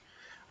Irish,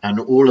 and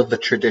all of the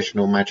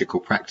traditional magical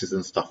practice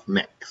and stuff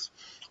mix.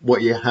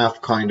 What you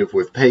have kind of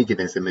with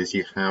paganism is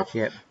you have,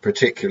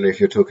 particularly if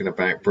you're talking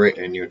about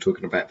Britain, you're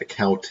talking about the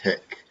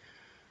Celtic,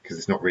 because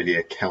it's not really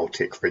a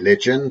Celtic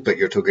religion, but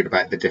you're talking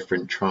about the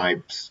different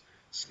tribes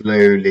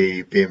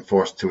slowly being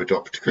forced to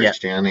adopt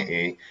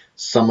Christianity.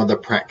 Some of the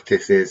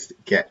practices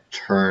get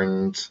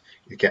turned,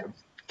 you get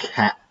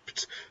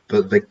capped,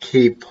 but the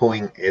key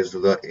point is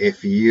that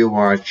if you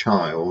are a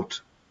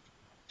child,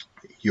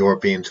 you're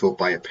being taught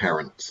by your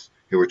parents,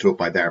 who were taught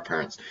by their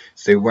parents.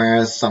 So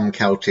whereas some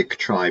Celtic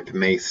tribe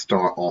may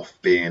start off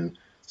being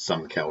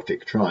some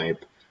Celtic tribe,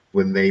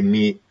 when they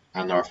meet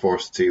and are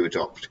forced to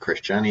adopt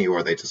Christianity,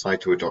 or they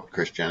decide to adopt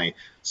Christianity,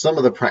 some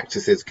of the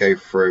practices go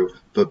through,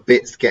 but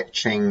bits get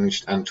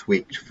changed and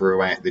tweaked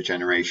throughout the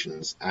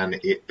generations. And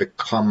it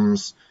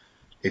becomes,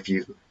 if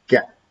you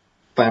get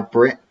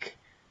fabric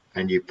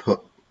and you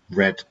put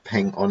red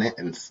paint on it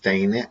and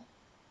stain it,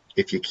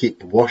 if you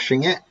keep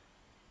washing it,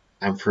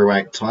 and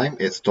throughout time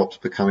it stops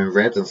becoming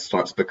red and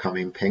starts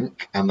becoming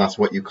pink. And that's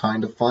what you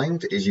kind of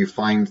find, is you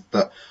find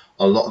that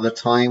a lot of the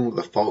time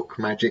the folk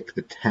magic,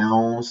 the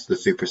tales, the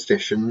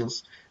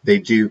superstitions, they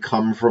do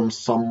come from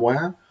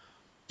somewhere,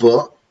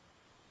 but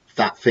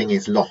that thing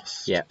is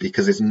lost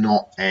because it's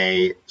not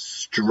a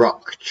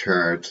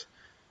structured,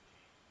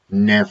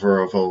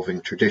 never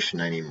evolving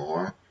tradition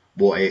anymore.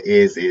 What it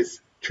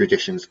is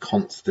traditions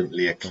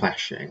constantly are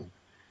clashing.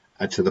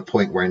 And to the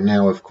point where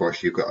now, of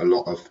course, you've got a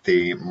lot of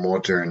the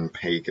modern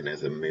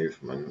paganism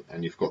movement,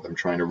 and you've got them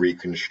trying to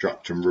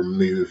reconstruct and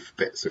remove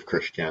bits of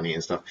Christianity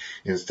and stuff.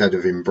 Instead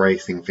of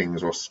embracing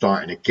things or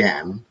starting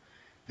again,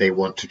 they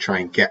want to try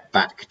and get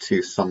back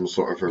to some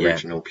sort of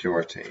original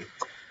purity.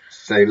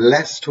 So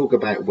let's talk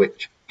about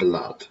witch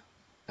blood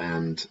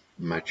and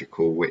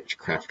magical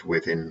witchcraft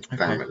within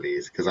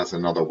families, because that's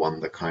another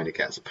one that kind of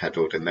gets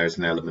peddled, and there's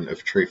an element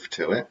of truth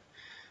to it.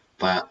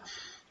 But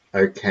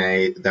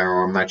there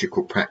are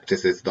magical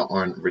practices that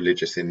aren't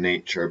religious in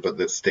nature, but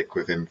that stick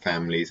within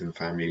families and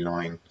family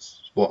lines.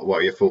 What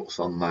are your thoughts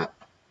on that?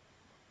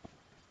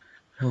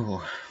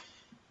 Oh,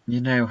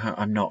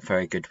 I'm not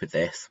very good with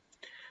this,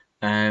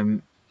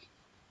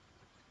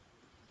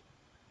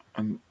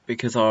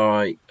 because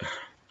I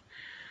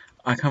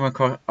come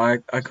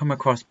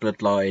across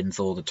bloodlines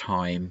all the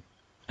time,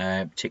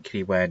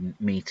 particularly when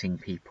meeting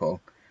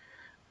people.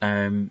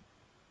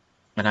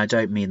 And I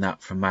don't mean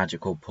that from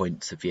magical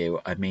points of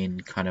view. I mean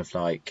kind of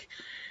like,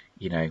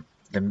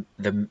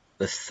 the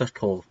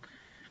subtle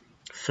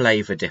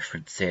flavour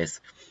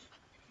differences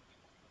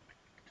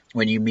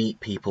when you meet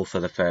people for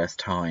the first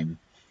time,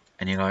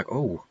 and you're like,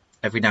 oh,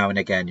 every now and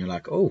again you're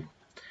like, oh,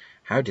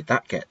 how did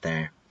that get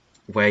there?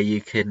 Where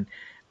you can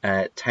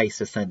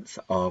taste a sense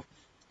of,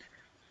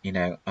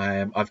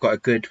 I've got a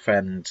good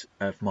friend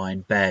of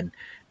mine, Ben,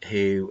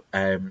 who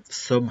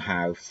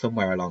somehow,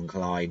 somewhere along the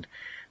line,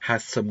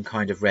 has some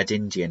kind of red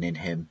Indian in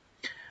him,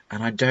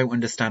 and I don't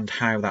understand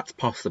how that's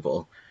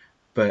possible,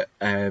 but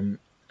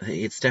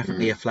it's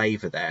definitely a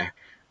flavour there,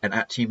 and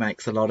actually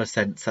makes a lot of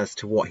sense as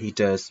to what he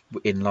does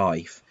in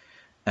life.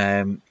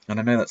 And I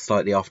know that's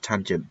slightly off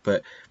tangent,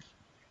 but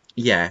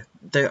yeah,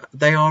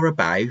 they are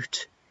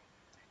about.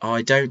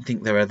 I don't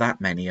think there are that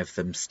many of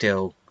them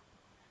still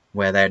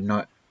where they're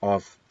not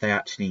they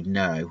actually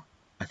know.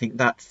 I think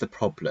that's the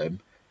problem,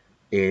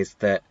 is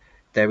that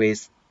there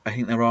is I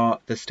think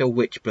there's still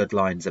witch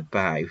bloodlines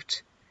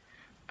about.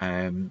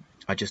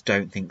 I just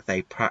don't think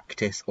they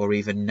practice or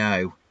even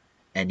know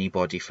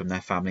anybody from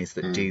their families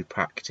that do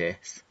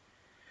practice.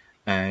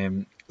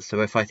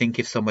 So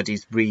if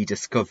somebody's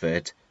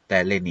rediscovered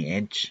their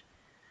lineage,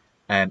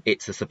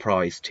 it's a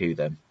surprise to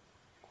them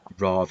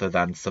rather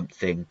than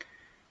something,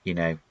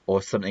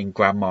 or something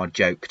grandma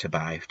joked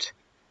about,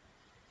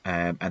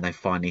 and they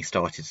finally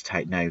started to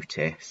take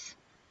notice.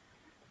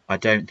 I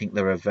don't think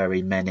there are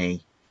very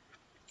many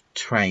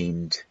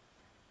trained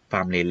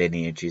family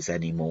lineages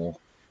anymore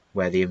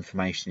where the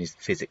information is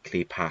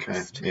physically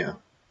passed. Okay, yeah.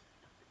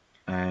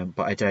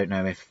 But I don't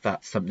know if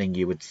that's something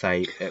you would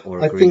say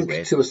or I agree think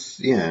with.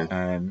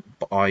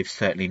 But I've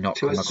certainly not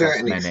to come a across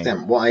certain many.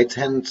 extent, what I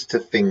tend to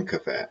think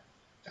of it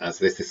as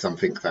this is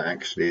something that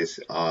actually is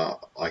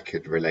I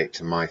could relate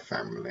to my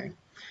family,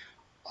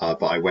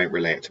 but I won't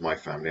relate it to my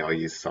family. I'll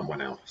use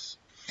someone else.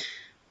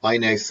 I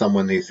know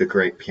someone who's a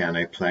great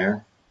piano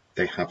player.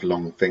 They have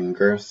long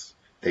fingers.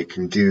 They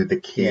can do the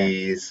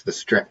keys, the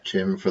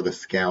stretching for the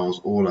scales,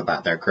 all of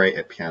that. They're great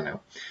at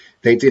piano.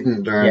 They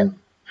didn't learn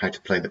how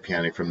to play the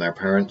piano from their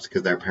parents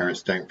because their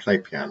parents don't play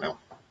piano.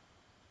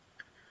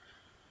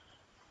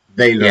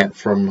 They learned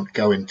from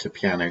going to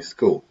piano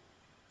school.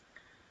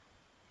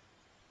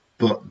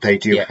 But they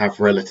do have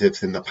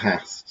relatives in the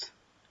past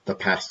that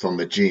passed on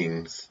the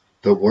genes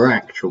that were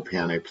actual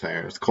piano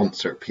players,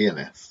 concert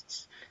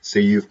pianists. So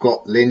you've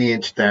got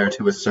lineage there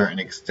to a certain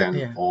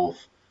extent of,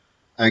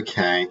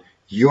 okay,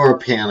 you're a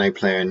piano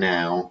player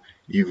now,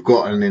 you've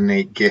got an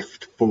innate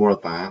gift for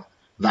that.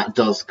 That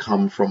does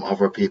come from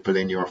other people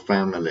in your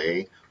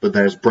family, but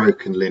there's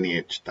broken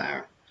lineage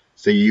there.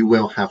 So you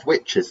will have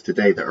witches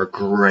today that are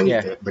great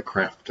at the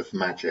craft of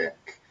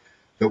magic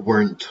that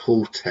weren't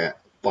taught it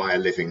by a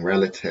living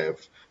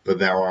relative, but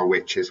there are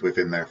witches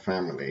within their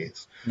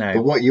families. No.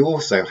 But what you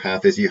also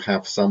have is you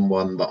have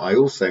someone that I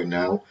also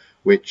know,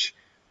 which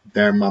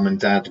their mum and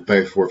dad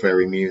both were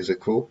very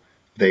musical.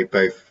 They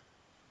both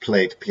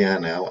played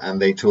piano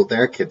and they taught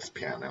their kids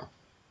piano.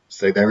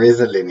 So there is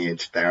a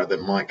lineage there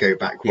that might go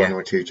back one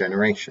or two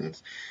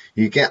generations.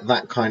 You get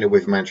that kind of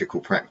with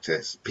magical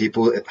practice.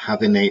 People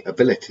have innate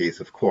abilities,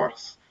 of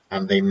course,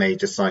 and they may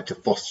decide to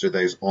foster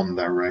those on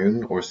their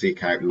own or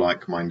seek out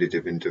like-minded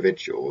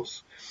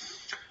individuals.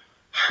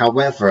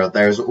 However,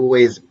 there's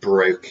always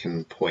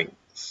broken points.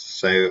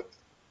 So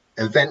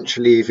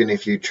eventually, even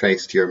if you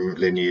traced your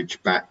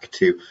lineage back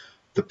to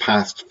the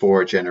past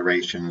 4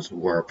 generations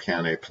were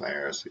piano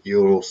players,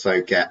 you'll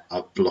also get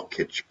a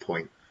blockage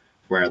point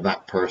where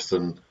that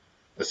person,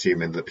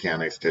 assuming the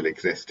piano still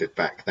existed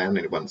back then and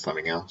it wasn't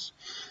something else,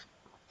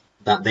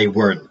 that they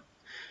weren't.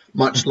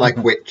 Much like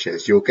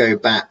witches, you'll go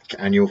back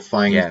and you'll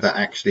find that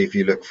actually if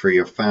you look through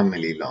your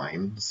family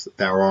lines,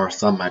 there are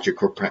some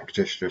magical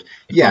practitioners.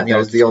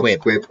 There's the odd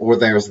squib or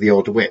there's the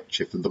odd witch.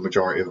 If the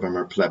majority of them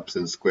are plebs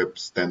and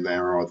squibs, then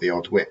there are the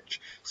odd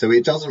witch. So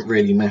it doesn't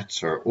really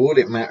matter. All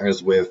it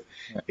matters with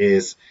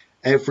is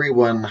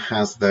everyone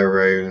has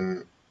their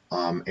own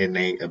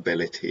innate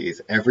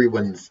abilities.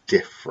 Everyone's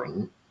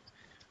different.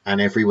 And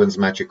everyone's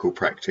magical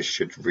practice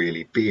should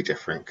really be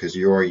different because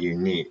you're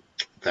unique.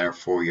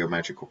 Therefore, your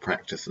magical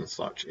practice and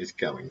such is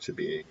going to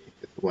be unique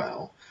as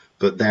well.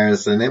 But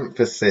there's an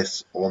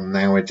emphasis on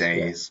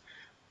nowadays,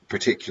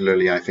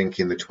 particularly I think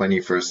in the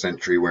 21st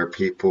century, where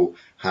people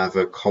have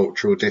a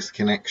cultural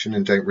disconnection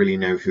and don't really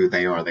know who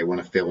they are. They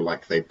want to feel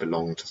like they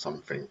belong to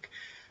something.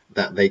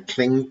 That they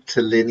cling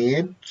to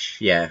lineage.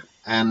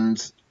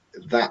 And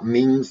that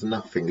means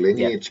nothing.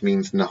 Lineage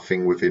means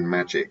nothing within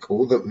magic.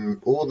 All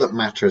that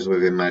matters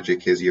within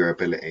magic is your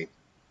ability.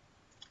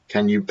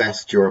 Can you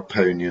best your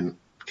opponent?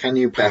 Can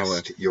you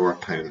best your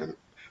opponent?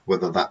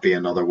 Whether that be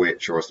another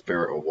witch or a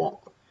spirit or what.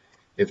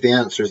 If the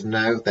answer is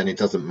no, then it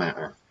doesn't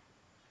matter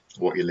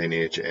what your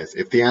lineage is.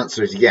 If the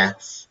answer is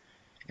yes,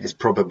 it's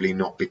probably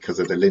not because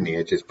of the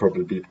lineage. It's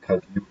probably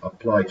because you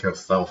applied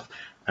yourself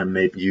and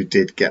maybe you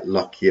did get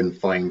lucky and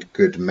find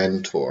good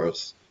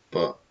mentors.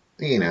 But,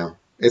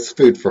 it's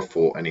food for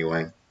thought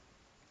anyway.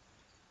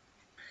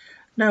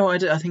 No, I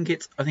think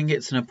it's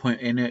it's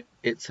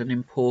an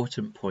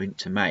important point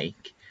to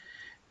make.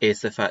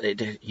 Is the fact that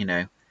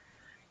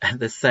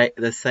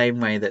the same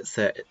way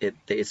that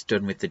it's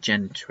done with the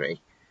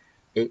gentry.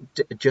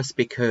 Just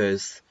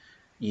because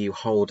you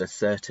hold a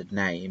certain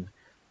name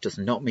does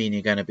not mean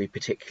you're going to be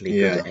particularly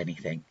good at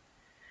anything.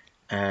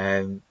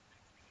 There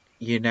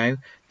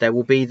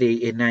will be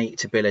the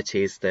innate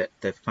abilities that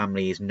the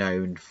family is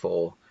known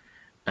for.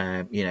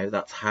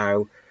 That's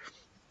how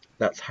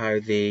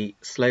the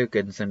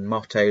slogans and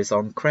mottos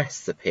on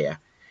crests appear,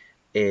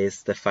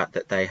 is the fact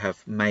that they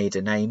have made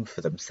a name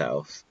for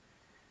themselves.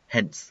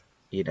 Hence,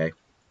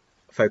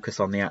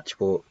 focus on the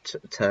actual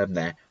term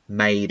there,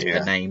 made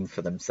a name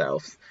for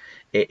themselves.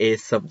 It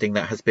is something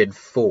that has been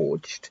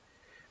forged.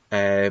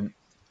 And,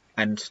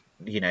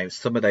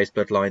 some of those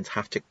bloodlines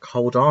have to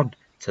hold on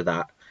to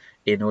that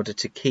in order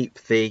to keep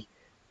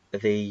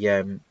but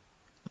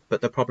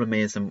the problem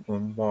is,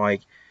 and why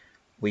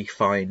we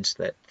find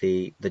that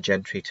the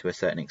gentry to a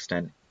certain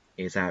extent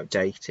is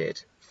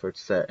outdated for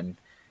certain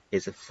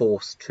is a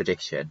forced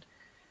tradition,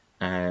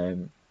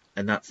 and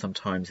that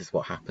sometimes is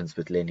what happens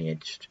with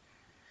lineage,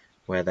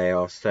 where they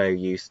are so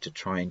used to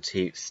trying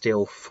to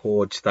still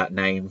forge that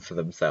name for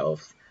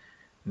themselves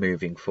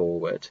moving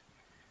forward.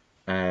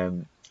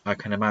 I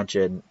can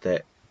imagine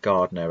that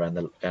Gardner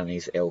and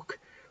his ilk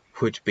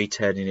would be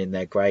turning in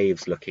their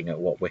graves looking at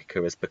what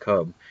Wicca has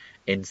become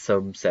in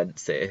some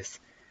senses,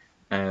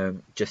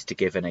 just to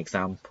give an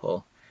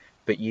example.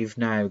 But you've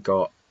now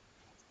got,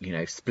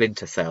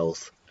 splinter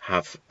cells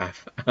have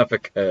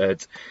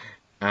occurred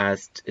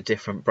as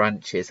different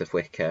branches of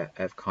Wicca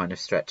have kind of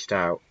stretched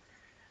out.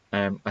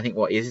 I think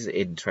what is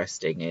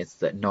interesting is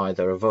that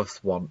neither of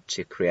us want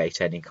to create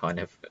any kind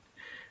of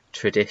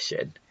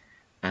tradition,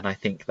 and I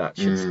think that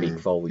should speak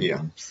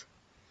volumes.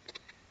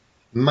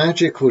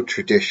 Magical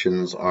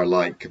traditions are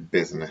like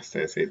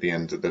businesses at the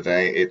end of the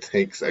day. It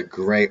takes a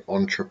great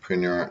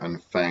entrepreneur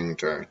and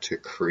founder to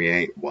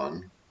create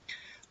one.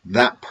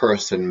 That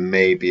person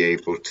may be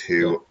able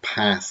to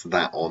pass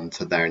that on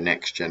to their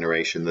next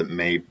generation that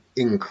may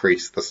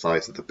increase the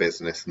size of the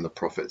business and the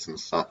profits and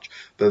such.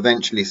 But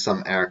eventually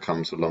some heir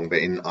comes along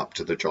that isn't up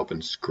to the job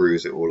and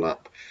screws it all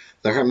up.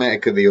 The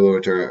Hermetic of the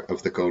Order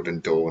of the Golden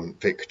Dawn,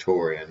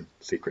 Victorian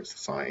secret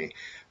society,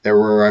 there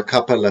were a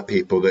couple of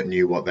people that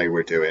knew what they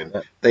were doing.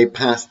 They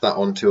passed that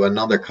on to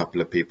another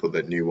couple of people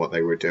that knew what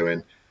they were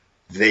doing.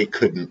 They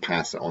couldn't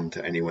pass it on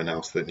to anyone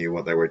else that knew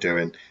what they were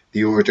doing.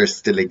 The order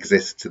still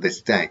exists to this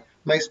day.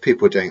 Most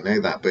people don't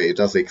know that, but it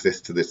does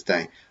exist to this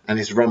day. And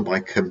it's run by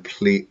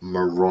complete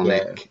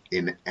moronic,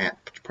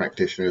 inept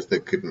practitioners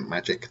that couldn't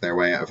magic their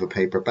way out of a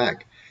paper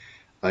bag.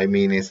 I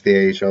mean, it's the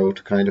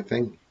age-old kind of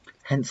thing.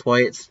 Hence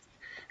why it's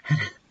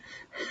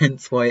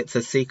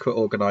a secret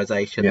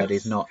organisation that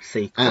is not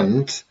secret.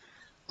 And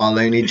I'll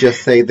only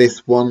just say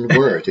this one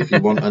word. If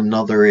you want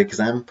another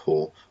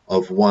example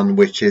of one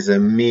which is a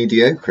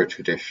mediocre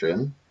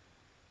tradition,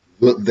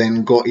 but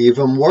then got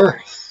even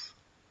worse.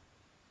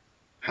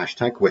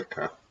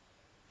 #Wicca.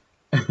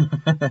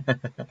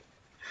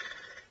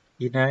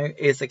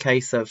 It's a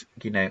case of,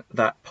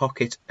 that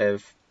pocket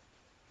of,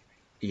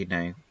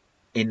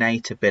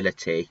 innate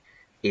ability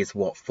is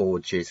what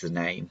forges a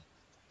name.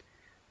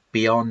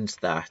 Beyond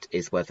that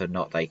is whether or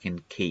not they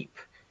can keep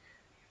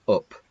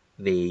up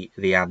the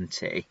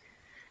ante.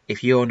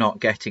 If you're not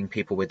getting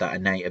people with that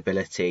innate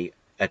ability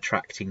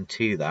attracting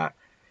to that,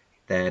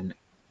 then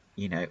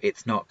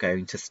it's not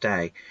going to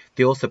stay.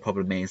 The also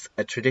problem is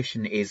a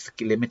tradition is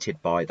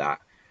limited by that,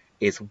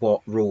 is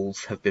what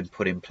rules have been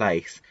put in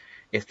place.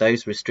 If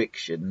those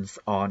restrictions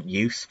aren't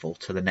useful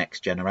to the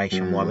next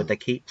generation, why would they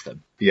keep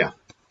them? Yeah.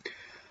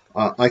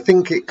 I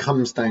think it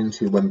comes down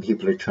to when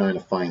people are trying to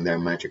find their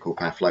magical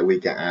path. Like we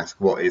get asked,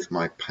 what is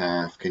my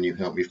path? Can you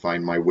help me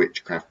find my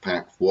witchcraft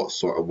path? What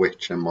sort of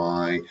witch am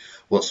I?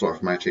 What sort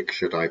of magic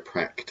should I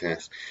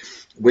practice?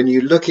 When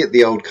you look at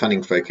the old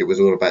cunning folk, it was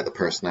all about the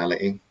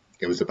personality.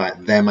 It was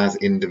about them as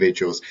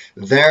individuals.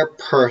 Their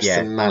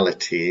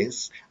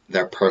personalities,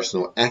 their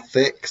personal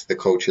ethics, the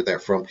culture they're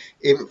from,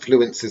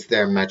 influences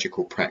their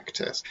magical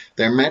practice.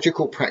 Their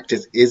magical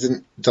practice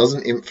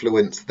doesn't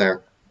influence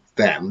their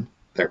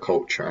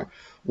culture.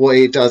 What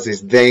it does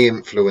is they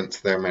influence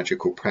their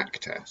magical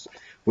practice.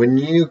 When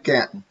you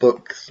get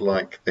books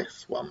like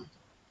this one,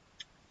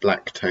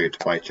 Black Toad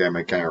by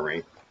Gemma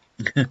Gowrie,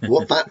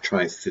 what that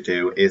tries to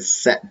do is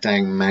set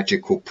down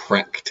magical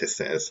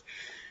practices.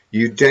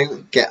 You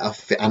don't get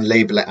and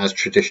label it as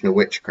traditional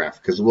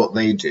witchcraft, because what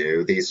they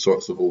do, these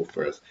sorts of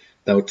authors,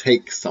 they'll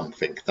take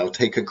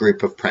a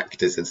group of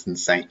practices and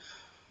say,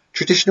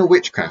 traditional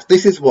witchcraft,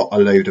 this is what a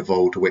load of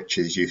old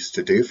witches used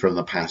to do from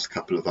the past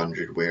couple of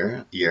hundred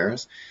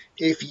years.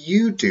 If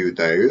you do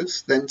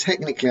those, then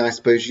technically I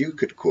suppose you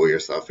could call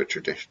yourself a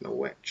traditional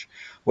witch.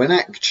 When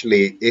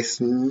actually it's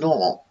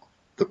not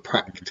the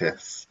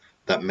practice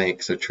that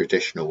makes a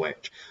traditional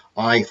witch.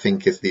 I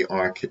think it's the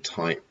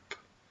archetype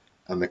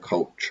and the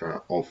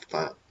culture of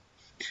that.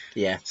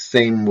 Yeah.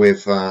 Same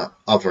with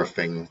other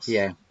things.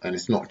 Yeah. And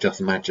it's not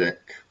just magic.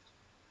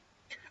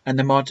 And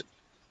the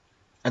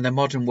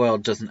modern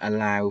world doesn't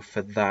allow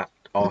for that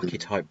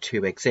archetype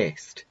to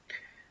exist,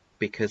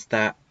 because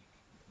that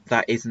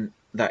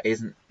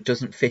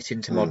doesn't fit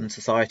into modern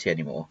society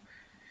anymore.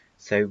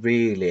 So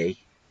really,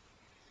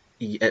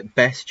 at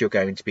best, you're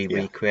going to be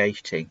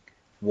recreating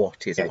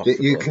what is possible.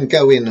 You can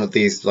go in on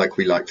these, like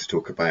we like to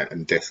talk about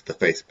and diss the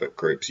Facebook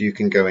groups. You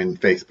can go in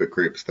Facebook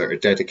groups that are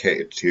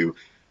dedicated to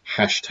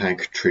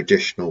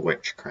 #traditional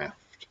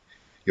witchcraft.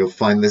 You'll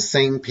find the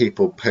same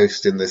people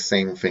posting the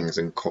same things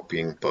and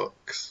copying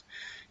books.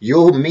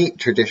 You'll meet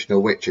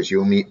traditional witches,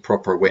 you'll meet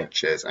proper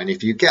witches, and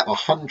if you get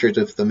 100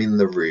 of them in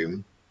the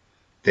room,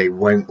 they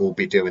won't all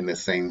be doing the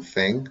same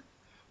thing,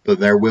 but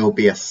there will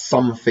be a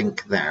something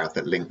there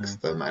that links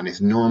them, and it's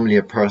normally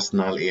a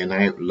personality, an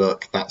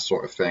outlook, that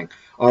sort of thing.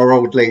 Our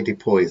old Lady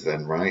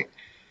Poison, right?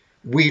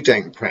 We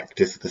don't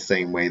practice the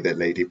same way that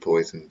Lady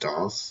Poison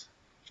does.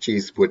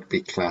 She would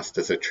be classed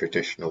as a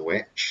traditional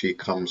witch. She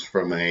comes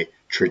from a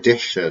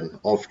tradition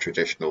of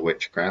traditional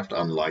witchcraft,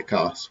 unlike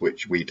us,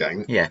 which we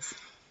don't. Yes.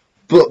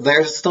 But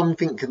there's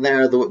something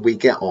there that we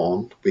get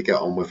on. We get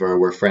on with her.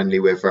 We're friendly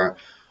with her.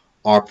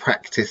 Our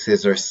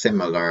practices are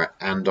similar,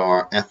 and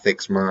our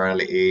ethics,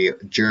 morality,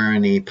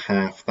 journey,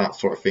 path, that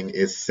sort of thing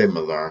is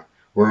similar.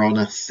 We're on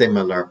a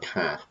similar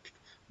path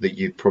that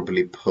you'd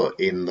probably put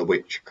in the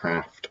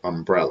witchcraft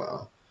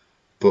umbrella,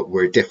 but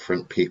we're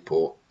different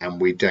people and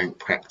we don't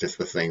practice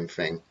the same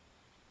thing.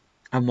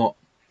 And what?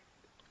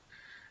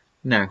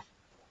 No,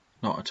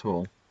 not at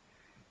all.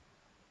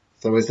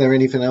 So is there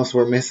anything else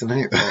we're missing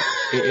out?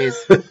 It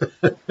is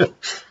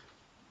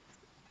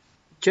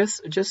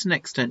just an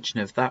extension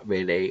of that,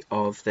 really,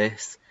 of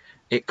this.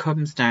 It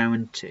comes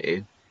down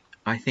to,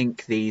 I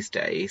think these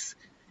days,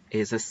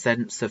 is a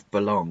sense of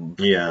belong.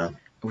 Yeah.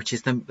 Which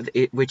is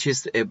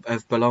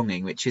of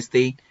belonging, which is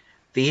the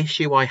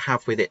issue I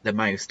have with it the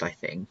most, I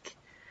think,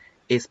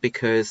 is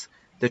because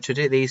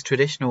these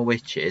traditional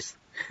witches,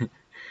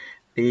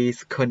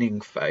 these cunning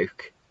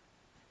folk,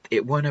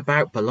 it wasn't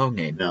about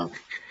belonging. No.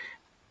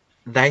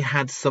 They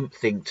had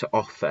something to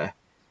offer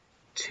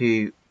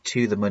to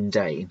the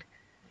mundane.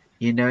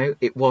 You know,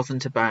 it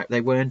wasn't about,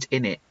 they weren't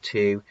in it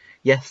to,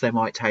 yes, they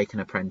might take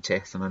an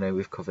apprentice, and I know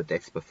we've covered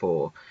this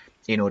before,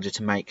 in order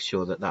to make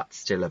sure that that's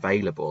still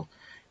available.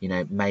 You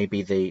know,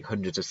 maybe the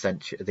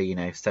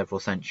several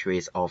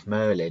centuries of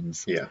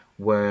Merlins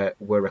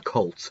were a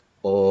cult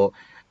or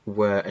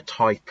were a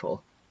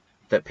title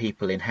that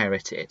people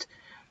inherited.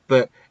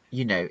 But,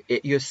 you know,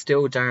 you're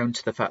still down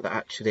to the fact that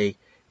actually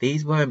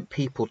these weren't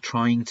people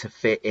trying to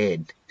fit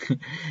in.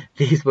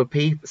 These were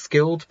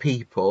skilled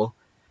people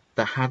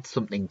that had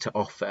something to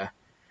offer.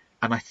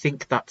 And I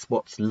think that's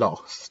what's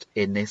lost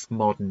in this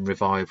modern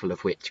revival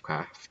of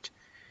witchcraft,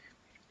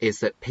 is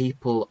that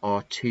people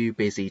are too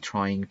busy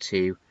trying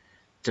to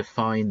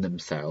define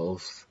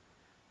themselves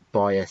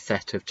by a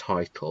set of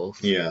titles,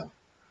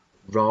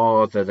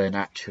 rather than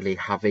actually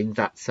having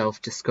that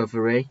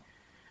self-discovery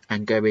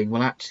and going,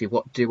 well, actually,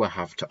 what do I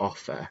have to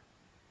offer?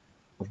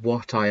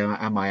 What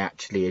am I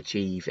actually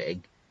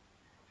achieving?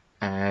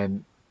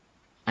 And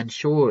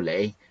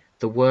surely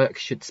the work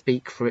should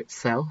speak for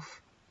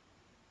itself.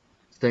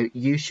 So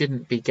you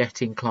shouldn't be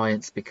getting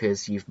clients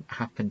because you've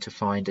happened to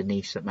find a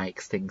niche that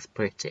makes things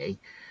pretty.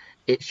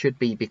 It should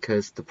be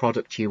because the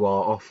product you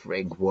are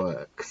offering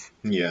works.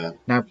 Yeah.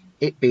 Now,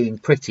 it being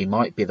pretty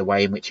might be the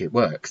way in which it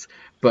works,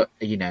 but,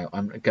 you know,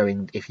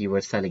 if you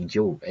were selling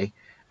jewellery,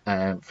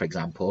 for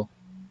example,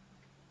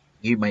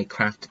 you may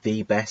craft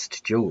the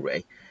best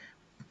jewellery,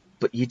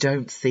 but you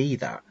don't see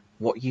that.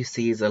 What you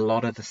see is a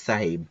lot of the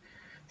same.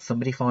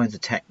 Somebody finds a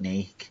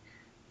technique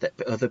that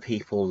other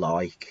people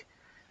like,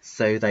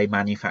 so they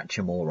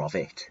manufacture more of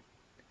it.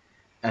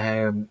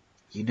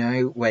 You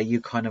know, where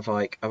you kind of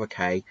like, oh,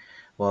 okay,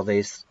 well,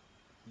 there's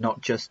not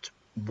just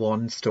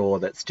one store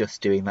that's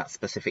just doing that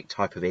specific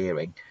type of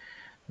earring.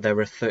 There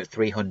are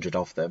 300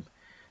 of them,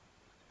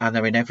 and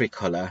they're in every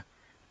colour,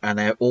 and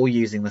they're all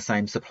using the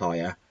same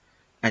supplier,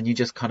 and you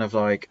just kind of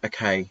like,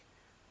 okay,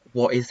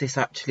 what is this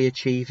actually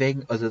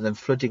achieving other than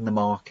flooding the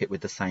market with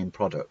the same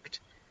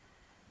product?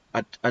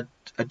 I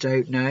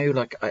don't know.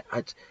 Like,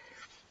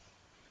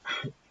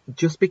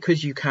 just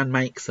because you can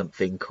make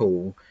something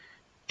cool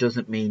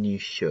doesn't mean you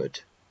should,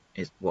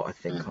 is what I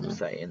think I'm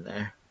saying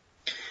there.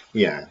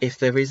 Yeah. If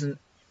there isn't,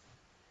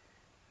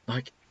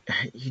 like,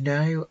 you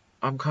know,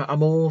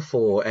 I'm all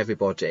for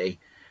everybody.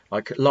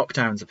 Like,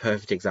 lockdown's a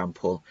perfect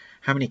example.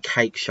 How many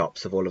cake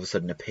shops have all of a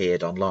sudden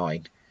appeared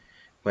online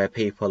where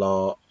people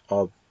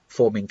are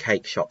forming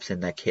cake shops in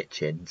their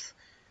kitchens,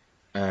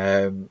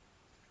 and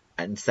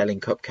selling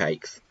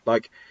cupcakes?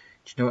 Like,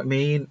 do you know what I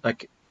mean?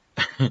 Like,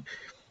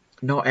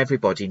 not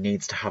everybody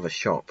needs to have a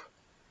shop.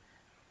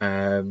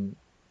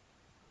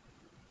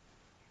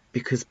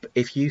 Because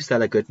if you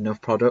sell a good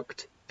enough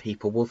product,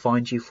 people will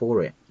find you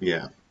for it.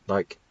 Yeah.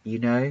 Like, you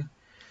know,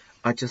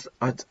 I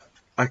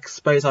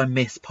suppose I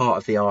miss part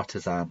of the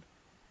artisan,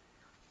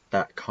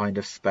 that kind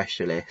of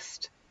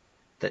specialist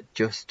that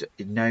just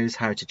knows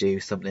how to do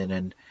something,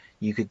 and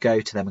you could go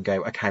to them and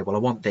go, okay, well, I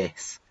want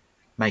this,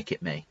 make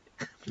it me.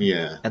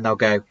 Yeah. And they'll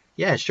go,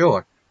 yeah,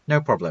 sure,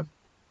 no problem.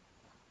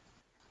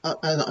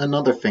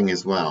 Another thing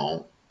as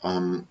well,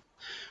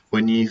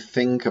 when you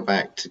think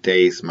about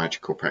today's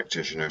magical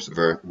practitioners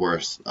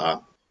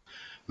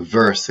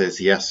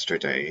versus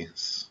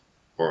yesterday's,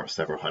 or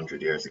several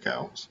hundred years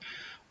ago,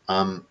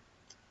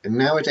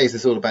 nowadays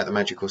it's all about the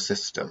magical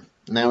system.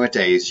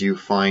 Nowadays you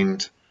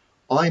find,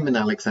 I'm an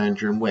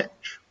Alexandrian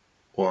witch,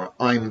 or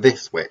I'm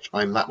this witch,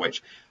 I'm that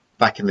witch.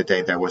 Back in the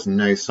day there was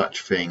no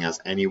such thing as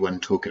anyone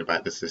talking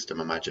about the system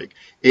of magic.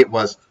 It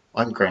was,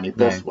 I'm Granny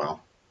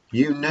Boswell.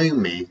 You know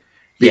me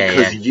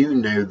because you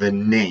know the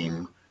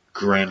name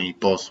Granny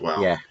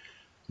Boswell. Yeah.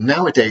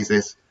 Nowadays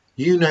it's,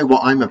 you know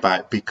what I'm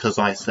about because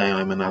I say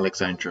I'm an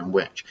Alexandrian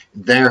witch.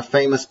 They're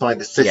famous by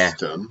the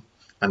system,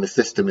 and the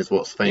system is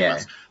what's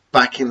famous. Yeah.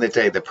 Back in the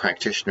day, the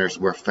practitioners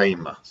were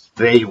famous.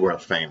 They were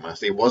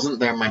famous. It wasn't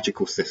their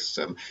magical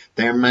system.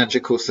 Their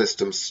magical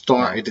system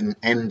started and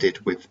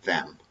ended with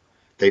them.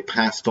 They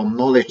passed on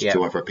knowledge Yeah.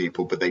 to other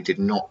people, but they did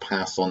not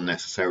pass on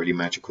necessarily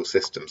magical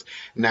systems.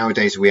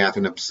 Nowadays, we have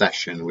an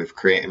obsession with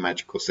creating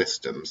magical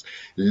systems,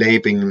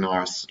 labeling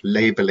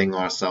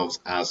ourselves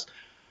as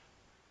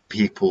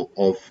people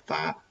of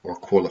that, or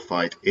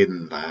qualified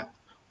in that,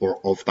 or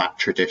of that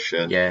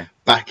tradition. Yeah.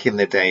 Back in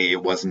the day,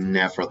 it was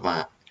never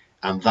that.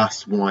 And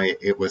that's why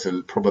it was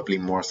probably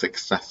more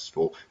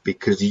successful,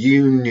 because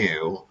you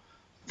knew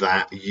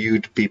that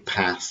you'd be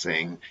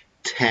passing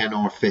 10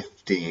 or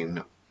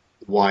 15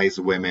 wise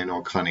women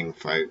or cunning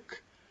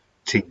folk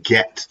to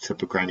get to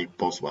Granny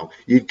Boswell.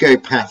 You'd go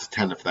past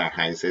 10 of their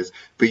houses,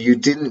 but you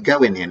didn't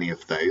go in any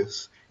of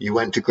those. You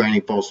went to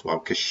Granny Boswell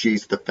because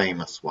she's the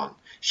famous one.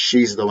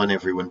 She's the one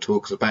everyone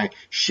talks about.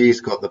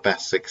 She's got the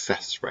best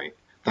success rate.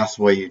 That's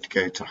why you'd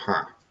go to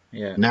her.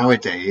 Yeah.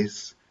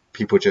 Nowadays,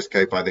 people just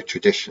go by the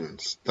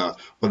traditions.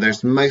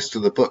 There's most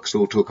of the books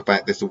all talk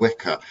about this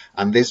Wicca,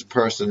 and this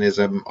person is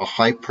a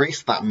high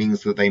priest. That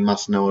means that they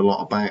must know a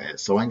lot about it.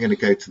 So I'm going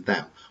to go to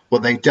them.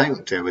 What they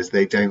don't do is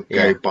they don't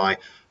go by,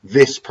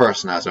 this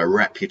person has a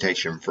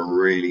reputation for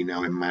really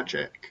knowing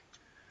magic.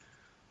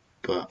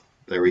 But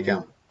there we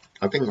go.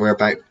 I think we're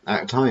about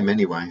out of time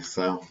anyway,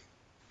 so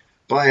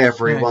bye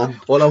everyone.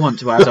 All I want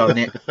to add on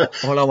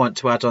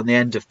the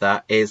end of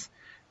that is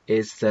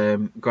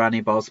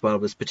Granny Boswell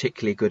was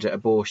particularly good at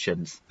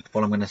abortions.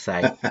 All I'm going to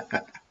say.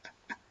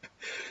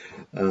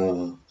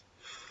 I'm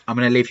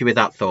going to leave you with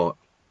that thought.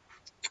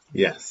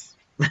 Yes.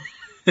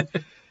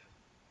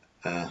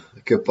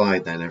 Goodbye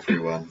then,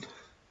 everyone.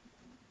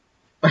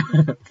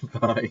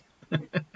 Bye.